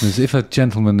listeners: if a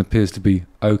gentleman appears to be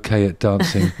okay at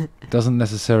dancing, doesn't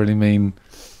necessarily mean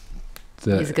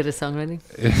that he's good at songwriting.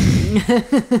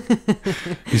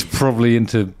 He's probably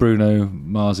into Bruno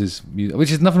Mars's music,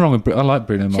 which is nothing wrong with. I like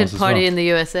Bruno Mars as well. Party in the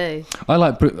USA. I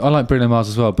like Bruno Mars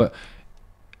as well, but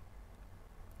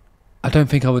I don't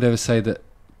think I would ever say that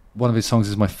one of his songs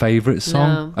is my favourite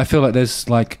song. No. I feel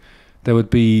like there would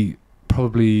be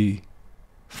probably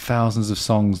thousands of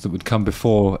songs that would come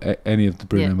before any of the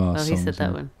Bruno Mars songs. He said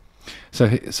that one. So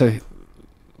wait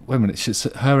a minute.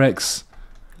 Her ex.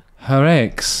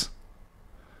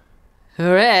 Not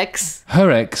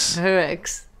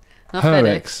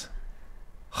FedEx.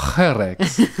 Her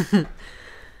ex.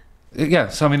 Yeah,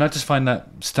 so I mean, I just find that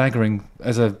staggering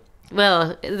as a...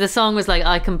 Well, the song was like,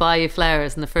 I can buy you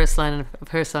flowers, and the first line of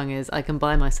her song is, I can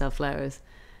buy myself flowers.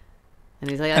 And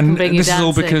he's like, I can bring you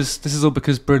dancing. This is all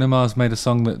because Bruno Mars made a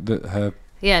song that her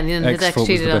and then his ex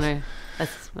cheated on best. her.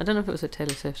 I don't know if it was with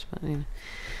Taylor Swift, but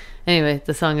anyway,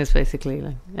 the song is basically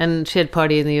like, and she had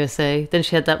Party in the USA. Then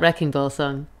she had that Wrecking Ball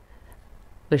song,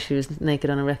 where she was naked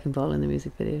on a wrecking ball in the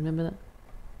music video. Remember that?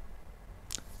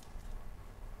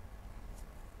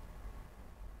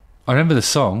 I remember the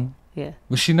song. Yeah.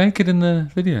 Was she naked in the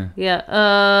video?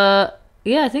 Yeah.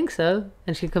 Yeah, I think so.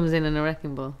 And she comes in a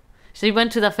wrecking ball. She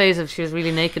went to that phase of she was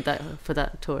really naked for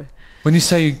that tour. When you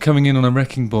say coming in on a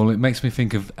wrecking ball, it makes me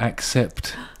think of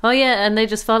Accept. Oh yeah, and they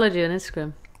just followed you on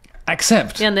Instagram.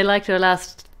 Accept? Yeah, and they liked your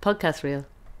last podcast reel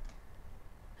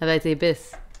about the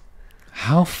abyss.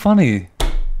 How funny.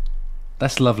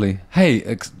 That's lovely.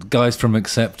 Hey, guys from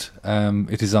Accept,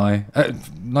 it is I.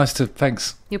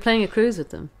 Thanks. You're playing a cruise with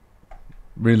them.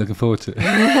 Really looking forward to it.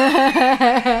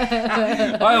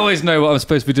 I always know what I'm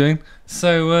supposed to be doing.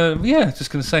 So,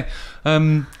 just going to say,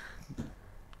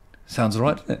 sounds all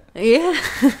right, doesn't it? Yeah.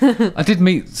 I did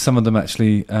meet some of them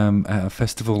actually at a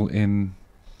festival in...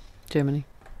 Germany.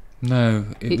 No,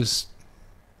 it was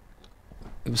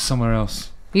somewhere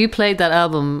else. You played that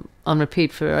album on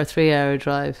repeat for our 3-hour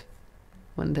drive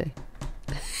one day.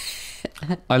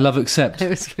 I love Accept.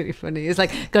 It was really funny. It's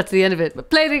like, got to the end of it,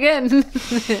 but play it again.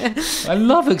 I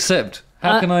love Accept.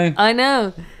 How can I... I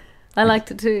know. I liked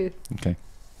it too. Okay.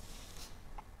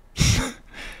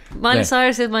 Miley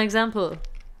Cyrus is my example.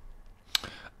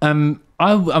 I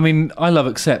mean, I love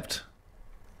Accept.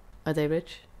 Are they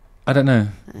rich? I don't know.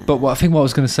 But what I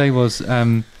was going to say was,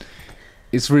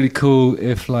 it's really cool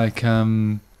if, like,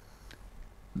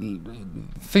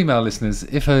 female listeners,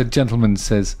 if a gentleman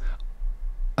says...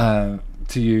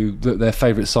 to you that their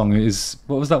favourite song is...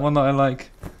 What was that one that I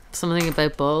like? Something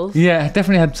about balls? Yeah, it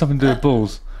definitely had something to do with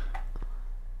balls.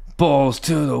 Balls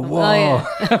to the wall. Oh,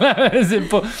 yeah. Is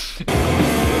it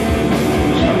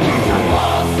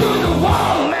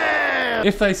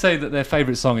if they say that their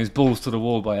favourite song is Balls to the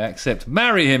Wall by Accept,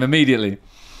 marry him immediately.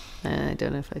 I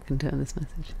don't know if I can turn this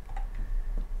message.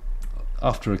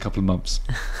 After a couple of months.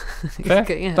 Fair?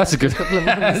 Yeah, that's a good... couple of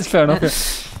months. That's fair enough.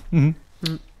 Yeah.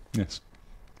 Mm-hmm. Mm. Yes.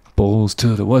 Balls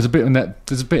to the... Well, there's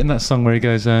a bit in that song where he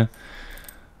goes,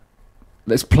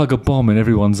 let's plug a bomb in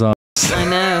everyone's ass. I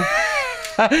know.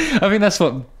 I think that's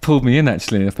what pulled me in,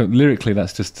 actually. But lyrically,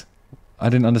 that's just... I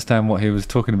didn't understand what he was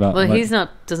talking about. Well, he's not...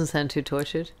 Doesn't sound too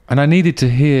tortured. And I needed to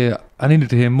hear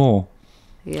more.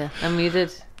 Yeah, and we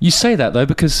did. You say that, though,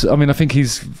 because, I mean, I think he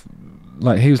was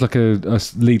like a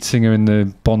lead singer in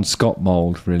the Bon Scott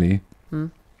mould, really.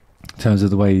 In terms of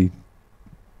the way he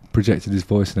projected his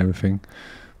voice and everything.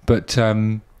 But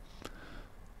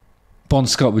Bon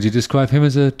Scott, would you describe him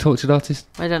as a tortured artist?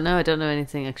 I don't know. I don't know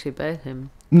anything actually about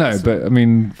him. No, but I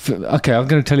mean, okay, I'm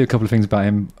going to tell you a couple of things about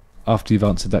him after you've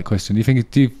answered that question. If you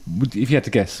had to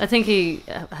guess? I think he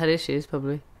had issues,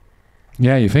 probably.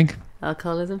 Yeah, you think?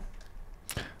 Alcoholism?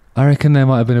 I reckon there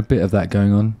might have been a bit of that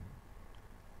going on.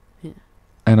 Yeah.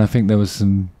 And I think there was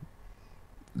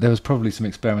probably some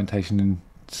experimentation in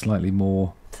slightly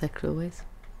more... Sexual ways.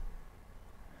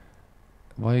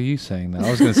 Why are you saying that? I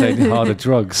was going to say harder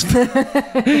drugs.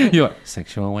 You're like,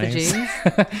 sexual ways. The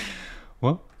genes.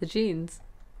 What? The genes.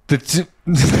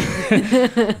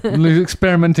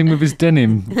 Experimenting with his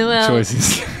denim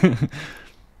choices.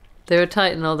 They were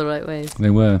tight in all the right ways. They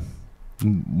were.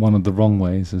 One of the wrong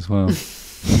ways as well.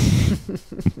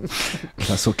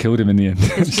 That's what killed him in the end.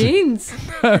 His genes.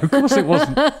 No, of course it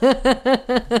wasn't.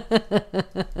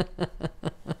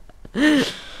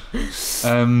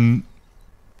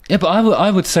 Yeah, but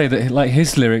I would say that like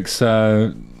his lyrics,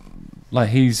 like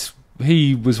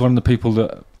he was one of the people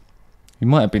that he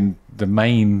might have been the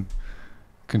main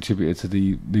contributor to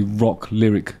the rock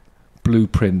lyric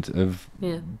blueprint of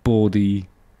bawdy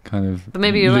kind of but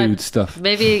maybe you're lewd right. stuff.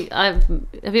 Maybe have you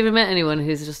ever met anyone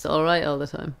who's just all right all the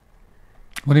time?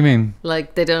 What do you mean?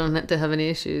 Like they don't have to have any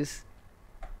issues.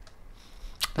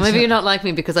 Maybe you're not like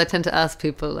me because I tend to ask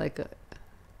people like,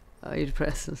 "Are you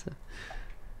depressed?" and stuff.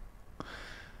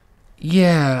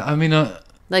 Yeah, I mean,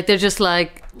 like they're just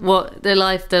like what their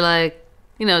life. They're like,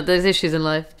 you know, there's issues in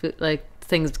life, but like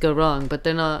things go wrong, but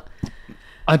they're not.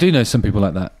 I do know some people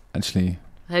like that actually.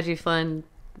 How do you find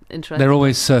interesting? They're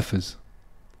always surfers.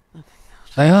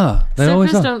 They are. They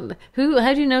always are.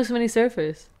 How do you know so many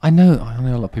surfers? I know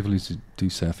a lot of people who do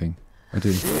surfing. I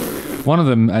do. One of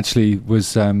them actually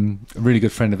was a really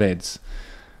good friend of Ed's.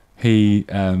 He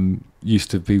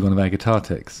used to be one of our guitar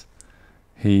techs.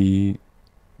 He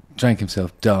drank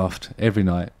himself daft every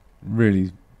night.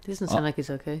 Really. He doesn't sound like he's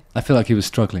okay. I feel like he was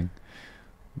struggling.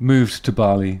 moved to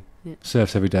Bali, Yeah.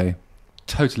 surfs every day,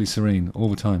 totally serene all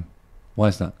the time. Why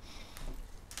is that?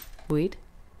 Weed?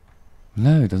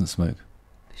 No, he doesn't smoke.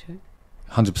 Sure.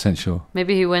 100% sure.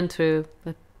 Maybe he went through...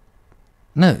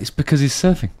 No, it's because he's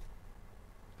surfing.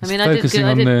 I He's mean, I did focusing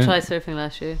try on surfing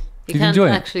last year. Did you can't enjoy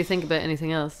it? actually think about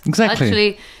anything else. Exactly.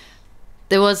 Actually,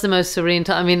 there was the most serene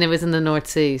time. I mean, it was in the North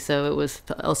Sea, so it was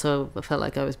also... I felt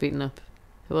like I was beaten up.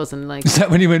 It wasn't like... Is that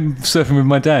when you went surfing with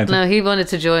my dad? No, he wanted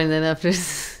to join then after...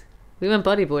 We went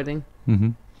bodyboarding.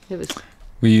 Mm-hmm. It was...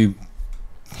 Were you...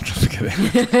 Forget it.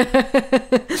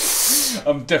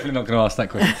 I'm definitely not going to ask that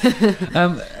question.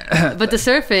 But the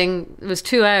surfing was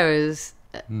 2 hours,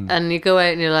 and you go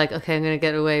out and you're like, okay, I'm going to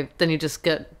get a wave. Then you just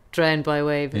get drowned by a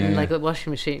wave in like a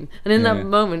washing machine. And in that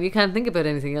moment, you can't think about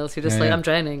anything else. You're just like, I'm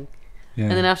drowning. Yeah.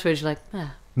 And then afterwards, you're like,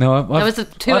 No, that was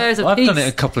 2 hours of peace. I've done it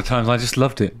a couple of times. I just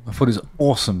loved it. I thought it was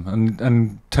awesome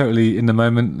and totally in the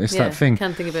moment. It's that thing.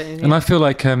 Can't think about anything. And I feel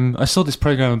like I saw this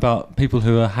program about people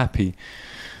who are happy,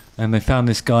 and they found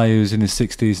this guy who's in his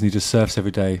 60s and he just surfs every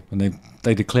day, and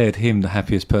they declared him the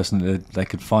happiest person that they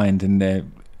could find in their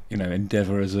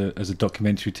endeavour as a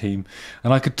documentary team.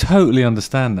 And I could totally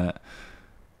understand that.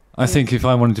 I think if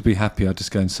I wanted to be happy, I'd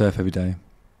just go and surf every day.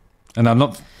 And I'm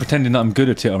not pretending that I'm good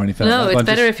at it or anything. No, it's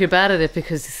better if you're bad at it,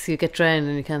 because you get drowned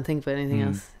and you can't think about anything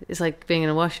else. It's like being in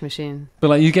a washing machine. But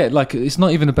like you get like, it's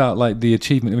not even about like the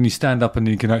achievement. When you stand up and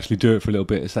you can actually do it for a little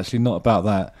bit, it's actually not about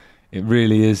that. It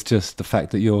really is just the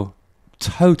fact that you're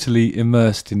totally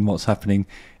immersed in what's happening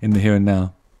in the here and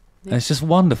now. And it's just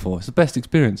wonderful. It's the best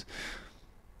experience.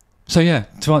 So yeah,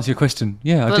 to answer your question, I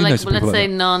do know some people let's like say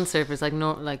that. non-surfers,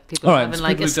 like people who haven't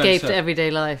like escaped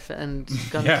everyday life and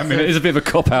gone I mean, it is a bit of a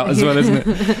cop out as well, isn't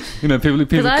it? People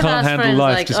can't handle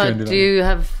life. Like, just going to do you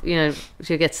have do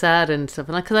you get sad and stuff?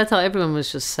 And because I thought everyone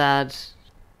was just sad,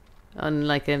 and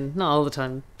like not all the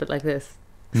time, but like this.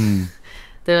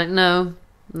 They're like, no.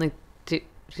 I'm like, do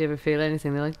you ever feel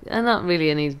anything? They're like, not really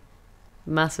any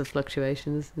massive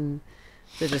fluctuations, and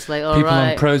they're just like, all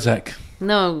right. People on Prozac.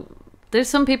 No. There's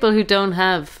some people who don't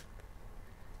have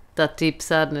that deep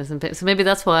sadness and pain. So maybe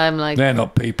that's why I'm like... They're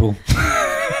not people.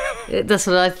 That's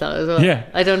what I thought as well. Yeah.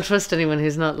 I don't trust anyone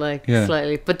who's not like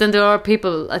slightly... But then there are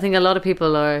people... I think a lot of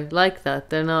people are like that.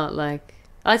 They're not like...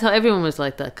 I thought everyone was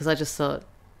like that, because I just thought,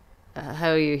 how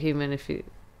are you human if you...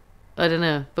 I don't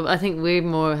know. But I think we have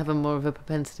more of a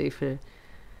propensity for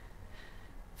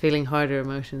feeling harder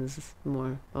emotions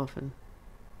more often.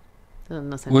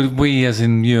 Would we as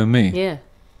in you and me? Yeah.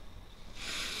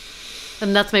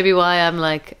 And that's maybe why I'm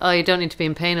like, you don't need to be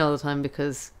in pain all the time,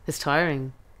 because it's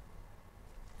tiring.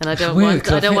 And I don't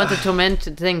want the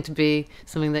tormented thing to be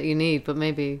something that you need, but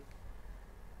maybe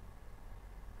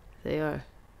they are.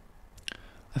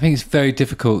 I think it's very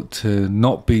difficult to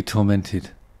not be tormented.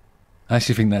 I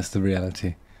actually think that's the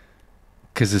reality.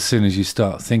 Because as soon as you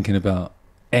start thinking about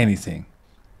anything,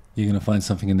 you're going to find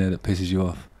something in there that pisses you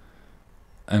off.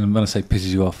 And when I say pisses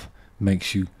you off,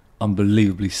 makes you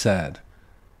unbelievably sad.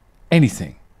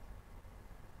 Anything.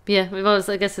 Yeah, I guess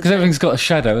it's... Because everything's got a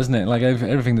shadow, isn't it? Like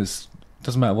everything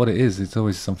doesn't matter what it is, it's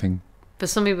always something... But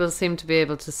some people seem to be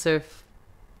able to surf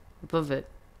above it.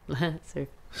 Surf.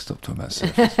 Stop talking about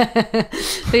surf.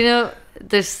 But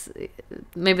there's...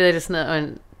 Maybe they just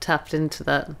aren't tapped into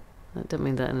that. I don't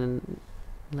mean that in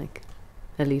a like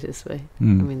elitist way. I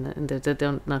mean that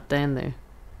they're not down there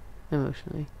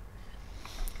emotionally.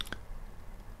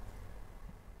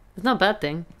 It's not a bad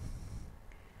thing.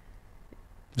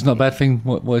 It's not a bad thing.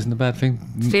 What isn't a bad thing?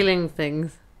 Feeling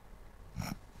things.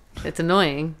 It's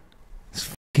annoying. It's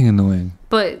fucking annoying.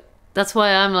 But that's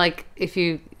why I'm like,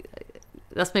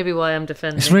 that's maybe why I'm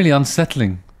defending. It's really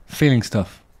unsettling, feeling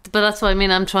stuff. But that's what I mean.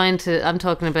 I'm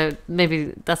talking about,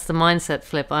 maybe that's the mindset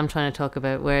flip I'm trying to talk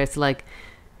about, where it's like,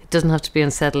 it doesn't have to be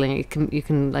unsettling. You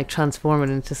can like transform it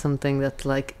into something that's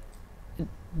like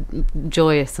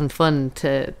joyous and fun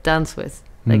to dance with.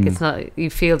 Like it's not, you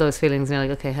feel those feelings and you're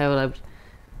like, okay, how will I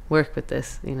work with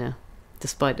this,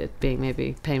 despite it being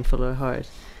maybe painful or hard,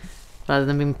 rather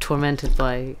than being tormented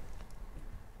by...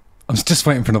 I was just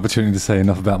waiting for an opportunity to say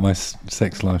enough about my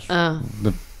sex life.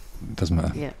 It doesn't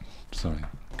matter. Yeah. Sorry.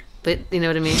 But you know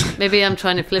what I mean? Maybe I'm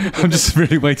trying to flip it. I'm just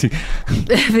really waiting.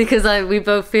 Because we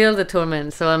both feel the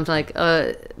torment, so I'm like,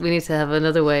 we need to have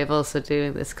another way of also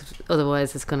doing this, 'cause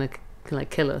otherwise it's going to like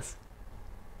kill us,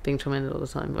 being tormented all the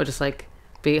time, or just like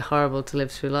be horrible to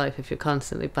live through life if you're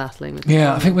constantly battling with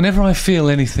I think whenever I feel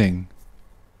anything,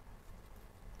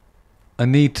 I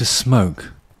need to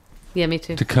smoke. Yeah, me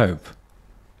too. To cope.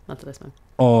 Not that I smoke.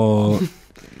 Or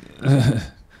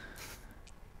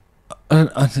I don't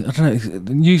I don't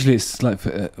know. Usually it's like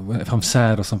if I'm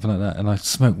sad or something like that, and I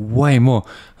smoke way more,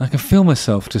 I can feel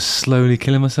myself just slowly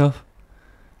killing myself.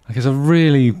 Like it's a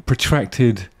really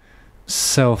protracted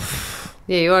self.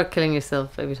 Yeah, you are killing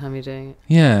yourself every time you're doing it.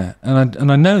 Yeah,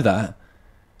 and I know that.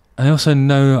 I also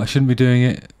know I shouldn't be doing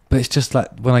it, but it's just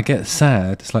like when I get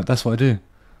sad, it's like that's what I do.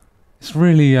 It's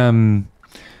really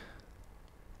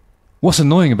what's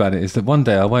annoying about it is that one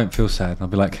day I won't feel sad, and I'll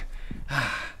be like,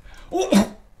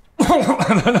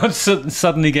 and then I'll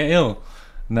suddenly get ill,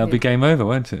 and that'll be game over,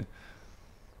 won't it?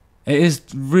 It is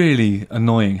really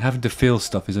annoying. Having to feel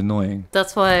stuff is annoying.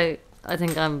 That's why I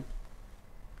think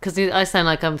because I sound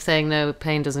like I'm saying no,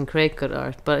 pain doesn't create good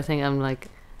art, but I think I'm like,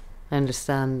 I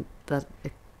understand that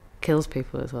it kills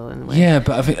people as well in a way. Yeah,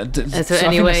 but I think is there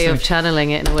any way of channeling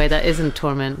it in a way that isn't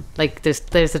torment? Like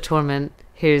there's a torment.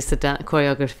 Here's the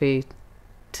choreography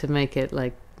to make it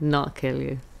like not kill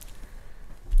you.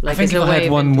 Like, I think if I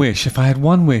had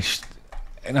one wish,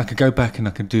 and I could go back and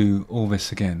I could do all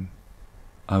this again,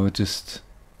 I would just,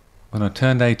 when I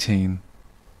turned 18,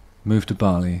 move to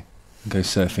Bali and go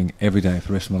surfing every day for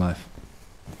the rest of my life.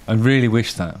 I really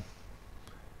wish that,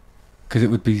 because it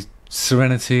would be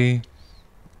serenity.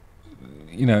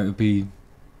 You know, it would be.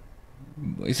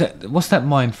 What's that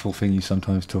mindful thing you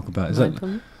sometimes talk about? Is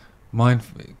that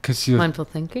because you're mindful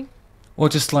thinking, or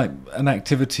just like an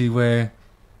activity where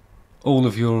all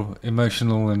of your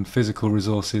emotional and physical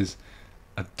resources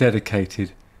are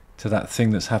dedicated to that thing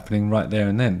that's happening right there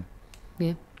and then.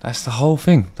 Yeah, that's the whole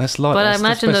thing. That's like. But that's I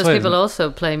imagine those way, people also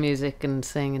play music and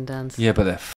sing and dance. Yeah, but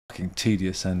they're fucking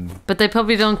tedious and. But they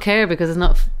probably don't care because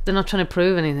they're not trying to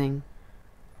prove anything.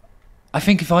 I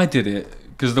think if I did it,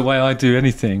 because the way I do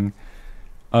anything,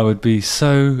 I would be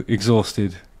so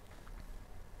exhausted.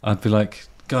 I'd be like,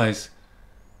 guys,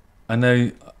 I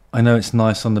know it's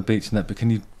nice on the beach and that, but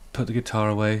can you put the guitar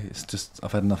away? It's just,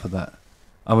 I've had enough of that.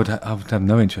 I would have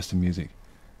no interest in music.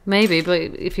 Maybe, but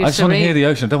if you're I just want to hear the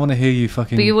ocean. I don't want to hear you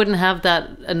fucking. But you wouldn't have that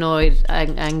annoyed,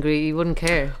 angry. You wouldn't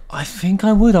care. I think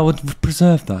I would. I would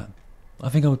preserve that. I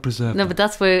think I would preserve. No, that. But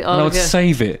that's where. I would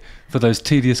save it for those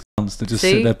tedious cunts that just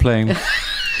sit there playing.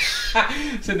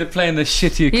 Sitting there playing the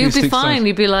shitty acoustic. You'd be fine. songs.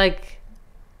 You'd be like,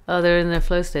 oh, they're in their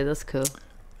flow state. That's cool.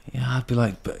 Yeah, I'd be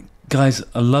like, but guys,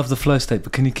 I love the flow state,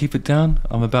 but can you keep it down?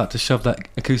 I'm about to shove that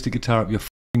acoustic guitar up your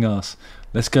fucking ass.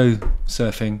 Let's go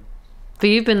surfing. But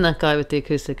you've been that guy with the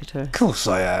acoustic guitar. Of course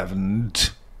I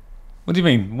haven't. What do you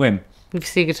mean? When? If you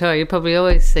see a guitar, you're probably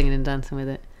always singing and dancing with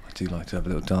it. I do like to have a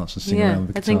little dance and sing around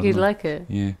with the guitar. I think you'd like it.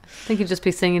 Yeah. I think you'd just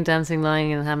be singing, dancing,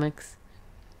 lying in hammocks.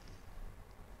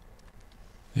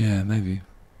 Yeah, maybe.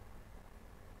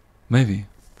 Maybe.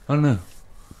 I don't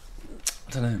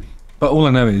know. But all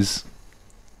I know is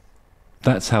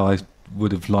that's how I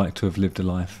would have liked to have lived a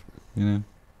life, you know?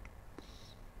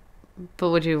 But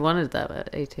would you have wanted that at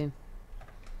 18?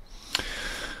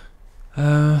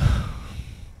 No,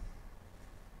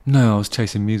 I was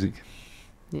chasing music.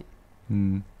 Yeah.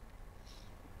 Mm.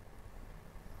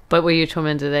 But were you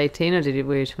tormented at 18 or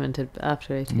were you tormented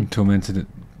after 18? I'm tormented at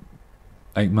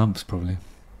 8 months, probably.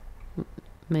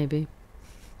 Maybe.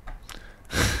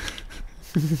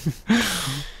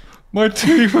 My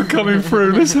teeth are coming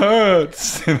through. This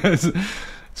hurts.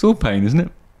 It's all pain, isn't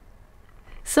it?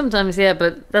 Sometimes, yeah,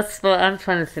 but that's what I'm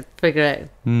trying to figure out.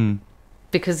 Mm.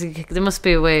 Because there must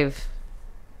be a way of.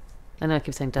 I know I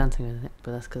keep saying dancing with it,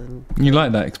 but that's because you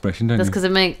like that expression, don't you? That's because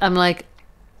I'm like,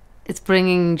 it's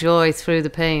bringing joy through the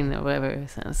pain or whatever. It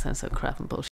sounds so crap and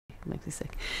bullshit. It makes me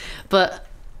sick. But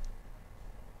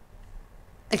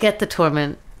I get the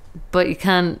torment, but you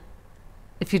can't.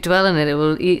 If you dwell in it, it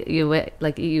will eat you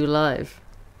alive.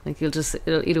 Like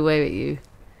it'll eat away at you,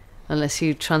 unless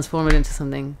you transform it into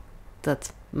something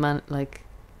that's like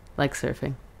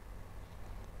surfing.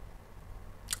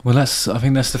 Well, I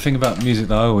think that's the thing about music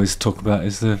that I always talk about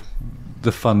is the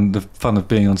fun of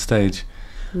being on stage.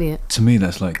 Yeah. To me,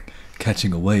 that's like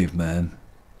catching a wave, man.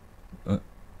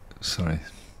 Sorry.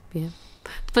 Yeah,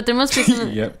 but there must be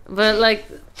something. Yep. But like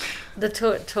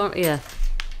the yeah.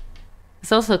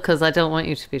 It's also because I don't want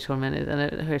you to be tormented, and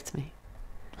it hurts me.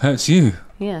 Hurts you?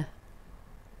 Yeah.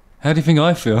 How do you think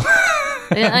I feel?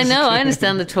 Yeah, I know. I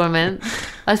understand the torment.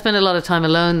 I spend a lot of time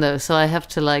alone though, so I have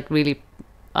to like really.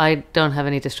 I don't have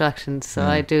any distractions, so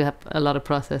I do have a lot of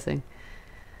processing.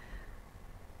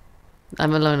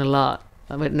 I'm alone a lot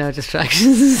with no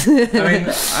distractions. I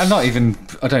mean,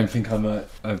 I don't think I'm a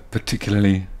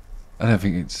particularly. I don't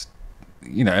think it's.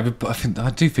 You know, I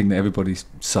do think that everybody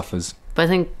suffers. But I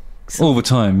think. All the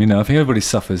time, you know. I think everybody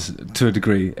suffers to a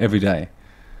degree every day.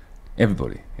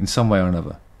 Everybody, in some way or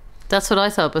another. That's what I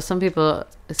thought, but some people.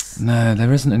 No,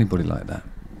 there isn't anybody like that.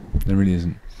 There really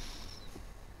isn't.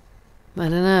 I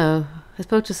don't know. I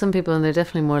spoke to some people and they're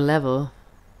definitely more level.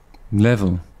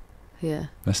 Level? Yeah.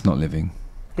 That's not living.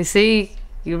 You see,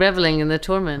 you're reveling in the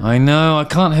torment. I know, I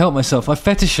can't help myself. I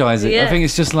fetishize it. Yeah. I think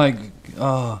it's just like,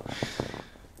 oh.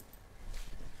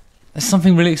 There's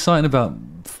something really exciting about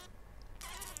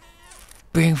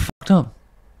being fucked up.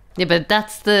 Yeah, but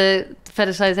that's the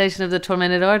fetishization of the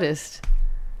tormented artist.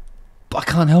 But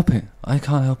I can't help it. I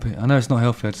can't help it. I know it's not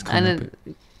healthy, I just can't help it.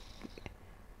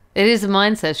 It is a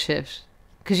mindset shift.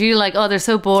 Because you're like, oh, they're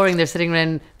so boring, they're sitting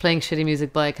around playing shitty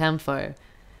music by a campfire.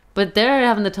 But they're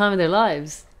having the time of their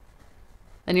lives.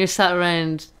 And you're sat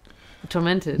around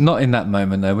tormented. Not in that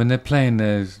moment, though. When they're playing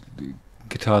their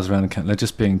guitars around the camp, they're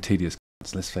just being tedious.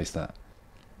 Let's face that.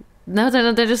 No, they're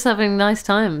not. They're just having a nice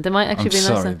time. They might actually be a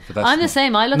nice time. I'm the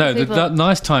same. I look at people. No, the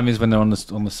nice time is when they're on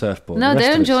the surfboard. No,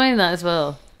 they're enjoying that as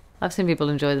well. I've seen people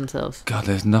enjoy themselves. God,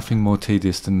 there's nothing more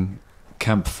tedious than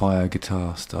campfire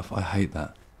guitar stuff. I hate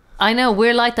that. I know,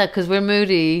 we're like that because we're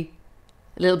moody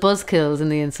little buzzkills in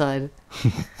the inside.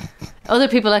 Other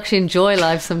people actually enjoy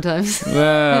life sometimes.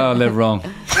 Well, they're wrong.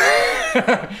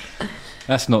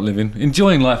 That's not living.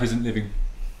 Enjoying life isn't living.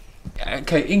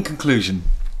 Okay, in conclusion,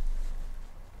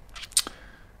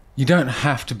 you don't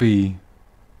have to be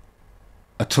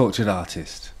a tortured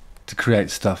artist to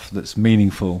create stuff that's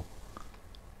meaningful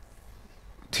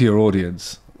to your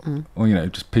audience, or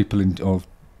just people or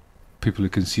people who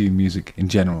consume music in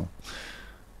general.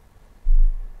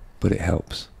 But it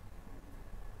helps,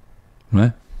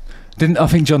 right? I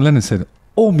think John Lennon said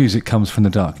all music comes from the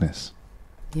darkness?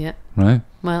 Yeah. Right.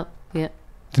 Well, yeah.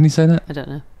 Didn't he say that? I don't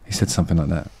know. He said something like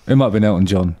that. It might have been Elton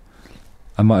John.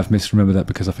 I might have misremembered that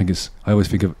because I always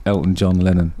think of Elton John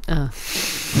Lennon. Oh.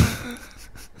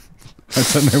 I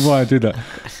don't know why I do that.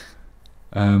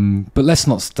 But let's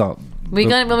not start.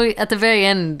 At the very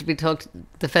end, we talked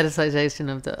the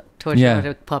fetishization of the torture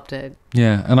artist popped out.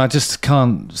 Yeah, and I just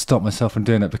can't stop myself from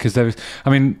doing that because I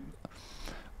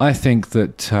think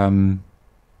that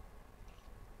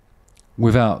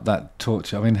without that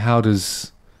torture, how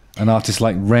does an artist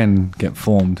like Ren get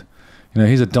formed?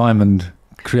 He's a diamond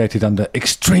created under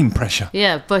extreme pressure.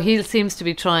 Yeah, but he seems to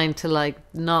be trying to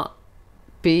not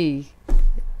be.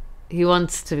 He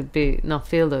wants to not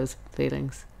feel those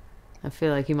feelings. I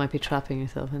feel like you might be trapping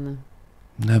yourself in them.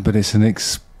 No, but it's an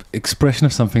expression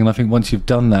of something, and I think once you've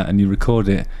done that and you record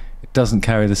it, it doesn't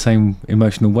carry the same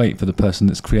emotional weight for the person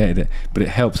that's created it, but it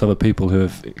helps other people who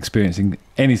are experiencing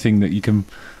anything that you can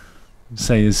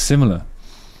say is similar.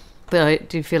 But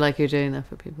do you feel like you're doing that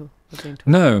for people?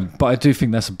 No, but I do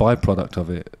think that's a byproduct of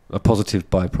it, a positive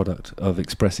byproduct of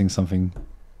expressing something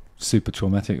super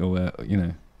traumatic, or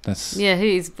that's... Yeah,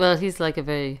 he's like a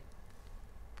very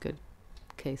good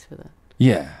case for that.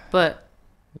 Yeah. But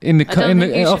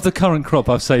of the current crop,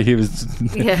 I'd say he was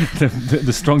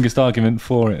the strongest argument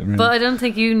for it. Really. But I don't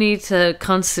think you need to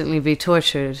constantly be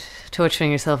torturing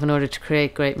yourself in order to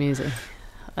create great music.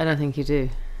 I don't think you do.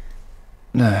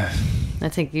 No. I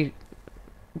think you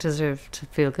deserve to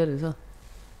feel good as well.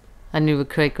 And you would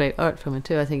create great art from it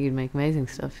too. I think you'd make amazing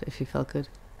stuff if you felt good.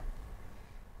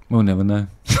 We'll never know.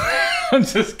 I'm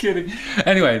just kidding.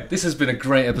 Anyway, this has been a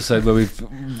great episode where we've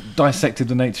dissected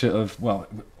the nature of,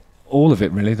 all of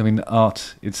it really.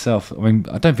 Art itself. I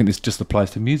don't think this just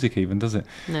applies to music even, does it?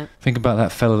 No. Think about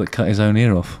that fella that cut his own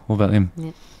ear off. What about him?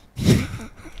 Yeah.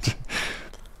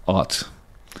 Art.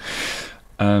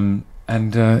 So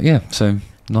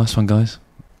nice one, guys.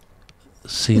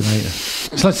 See you later.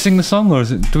 Shall I sing the song, or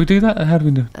do we do that? How do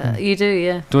we do? You do,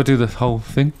 yeah. Do I do the whole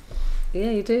thing? Yeah,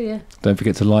 you do, yeah. Don't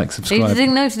forget to like, subscribe. You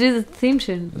didn't know to do the theme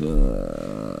tune.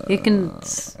 You can...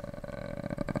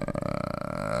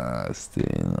 Still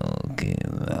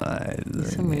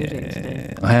so moody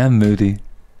today. I am moody.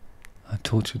 I'm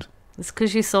tortured. It's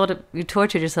because you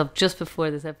tortured yourself just before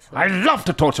this episode. I love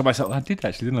to torture myself. I did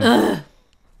actually, didn't I?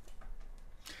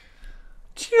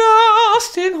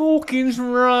 Justin Hawkins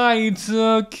writes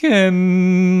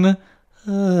again.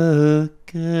 Don't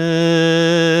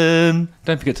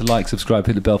forget to like, subscribe,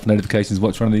 hit the bell for notifications,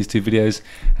 watch one of these two videos,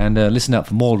 and listen out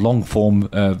for more long form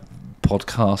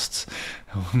podcasts.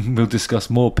 We'll discuss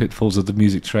more pitfalls of the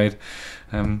music trade.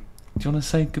 Do you want to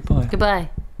say goodbye? Goodbye.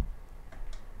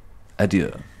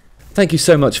 Adieu. Thank you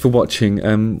so much for watching.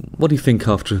 What do you think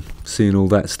after seeing all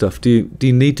that stuff? Do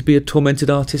you need to be a tormented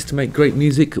artist to make great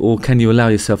music, or can you allow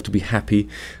yourself to be happy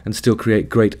and still create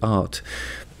great art?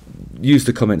 Use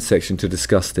the comments section to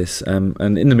discuss this. And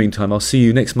in the meantime, I'll see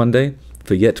you next Monday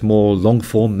for yet more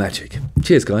long-form magic.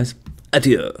 Cheers, guys.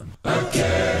 Adieu.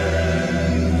 Okay.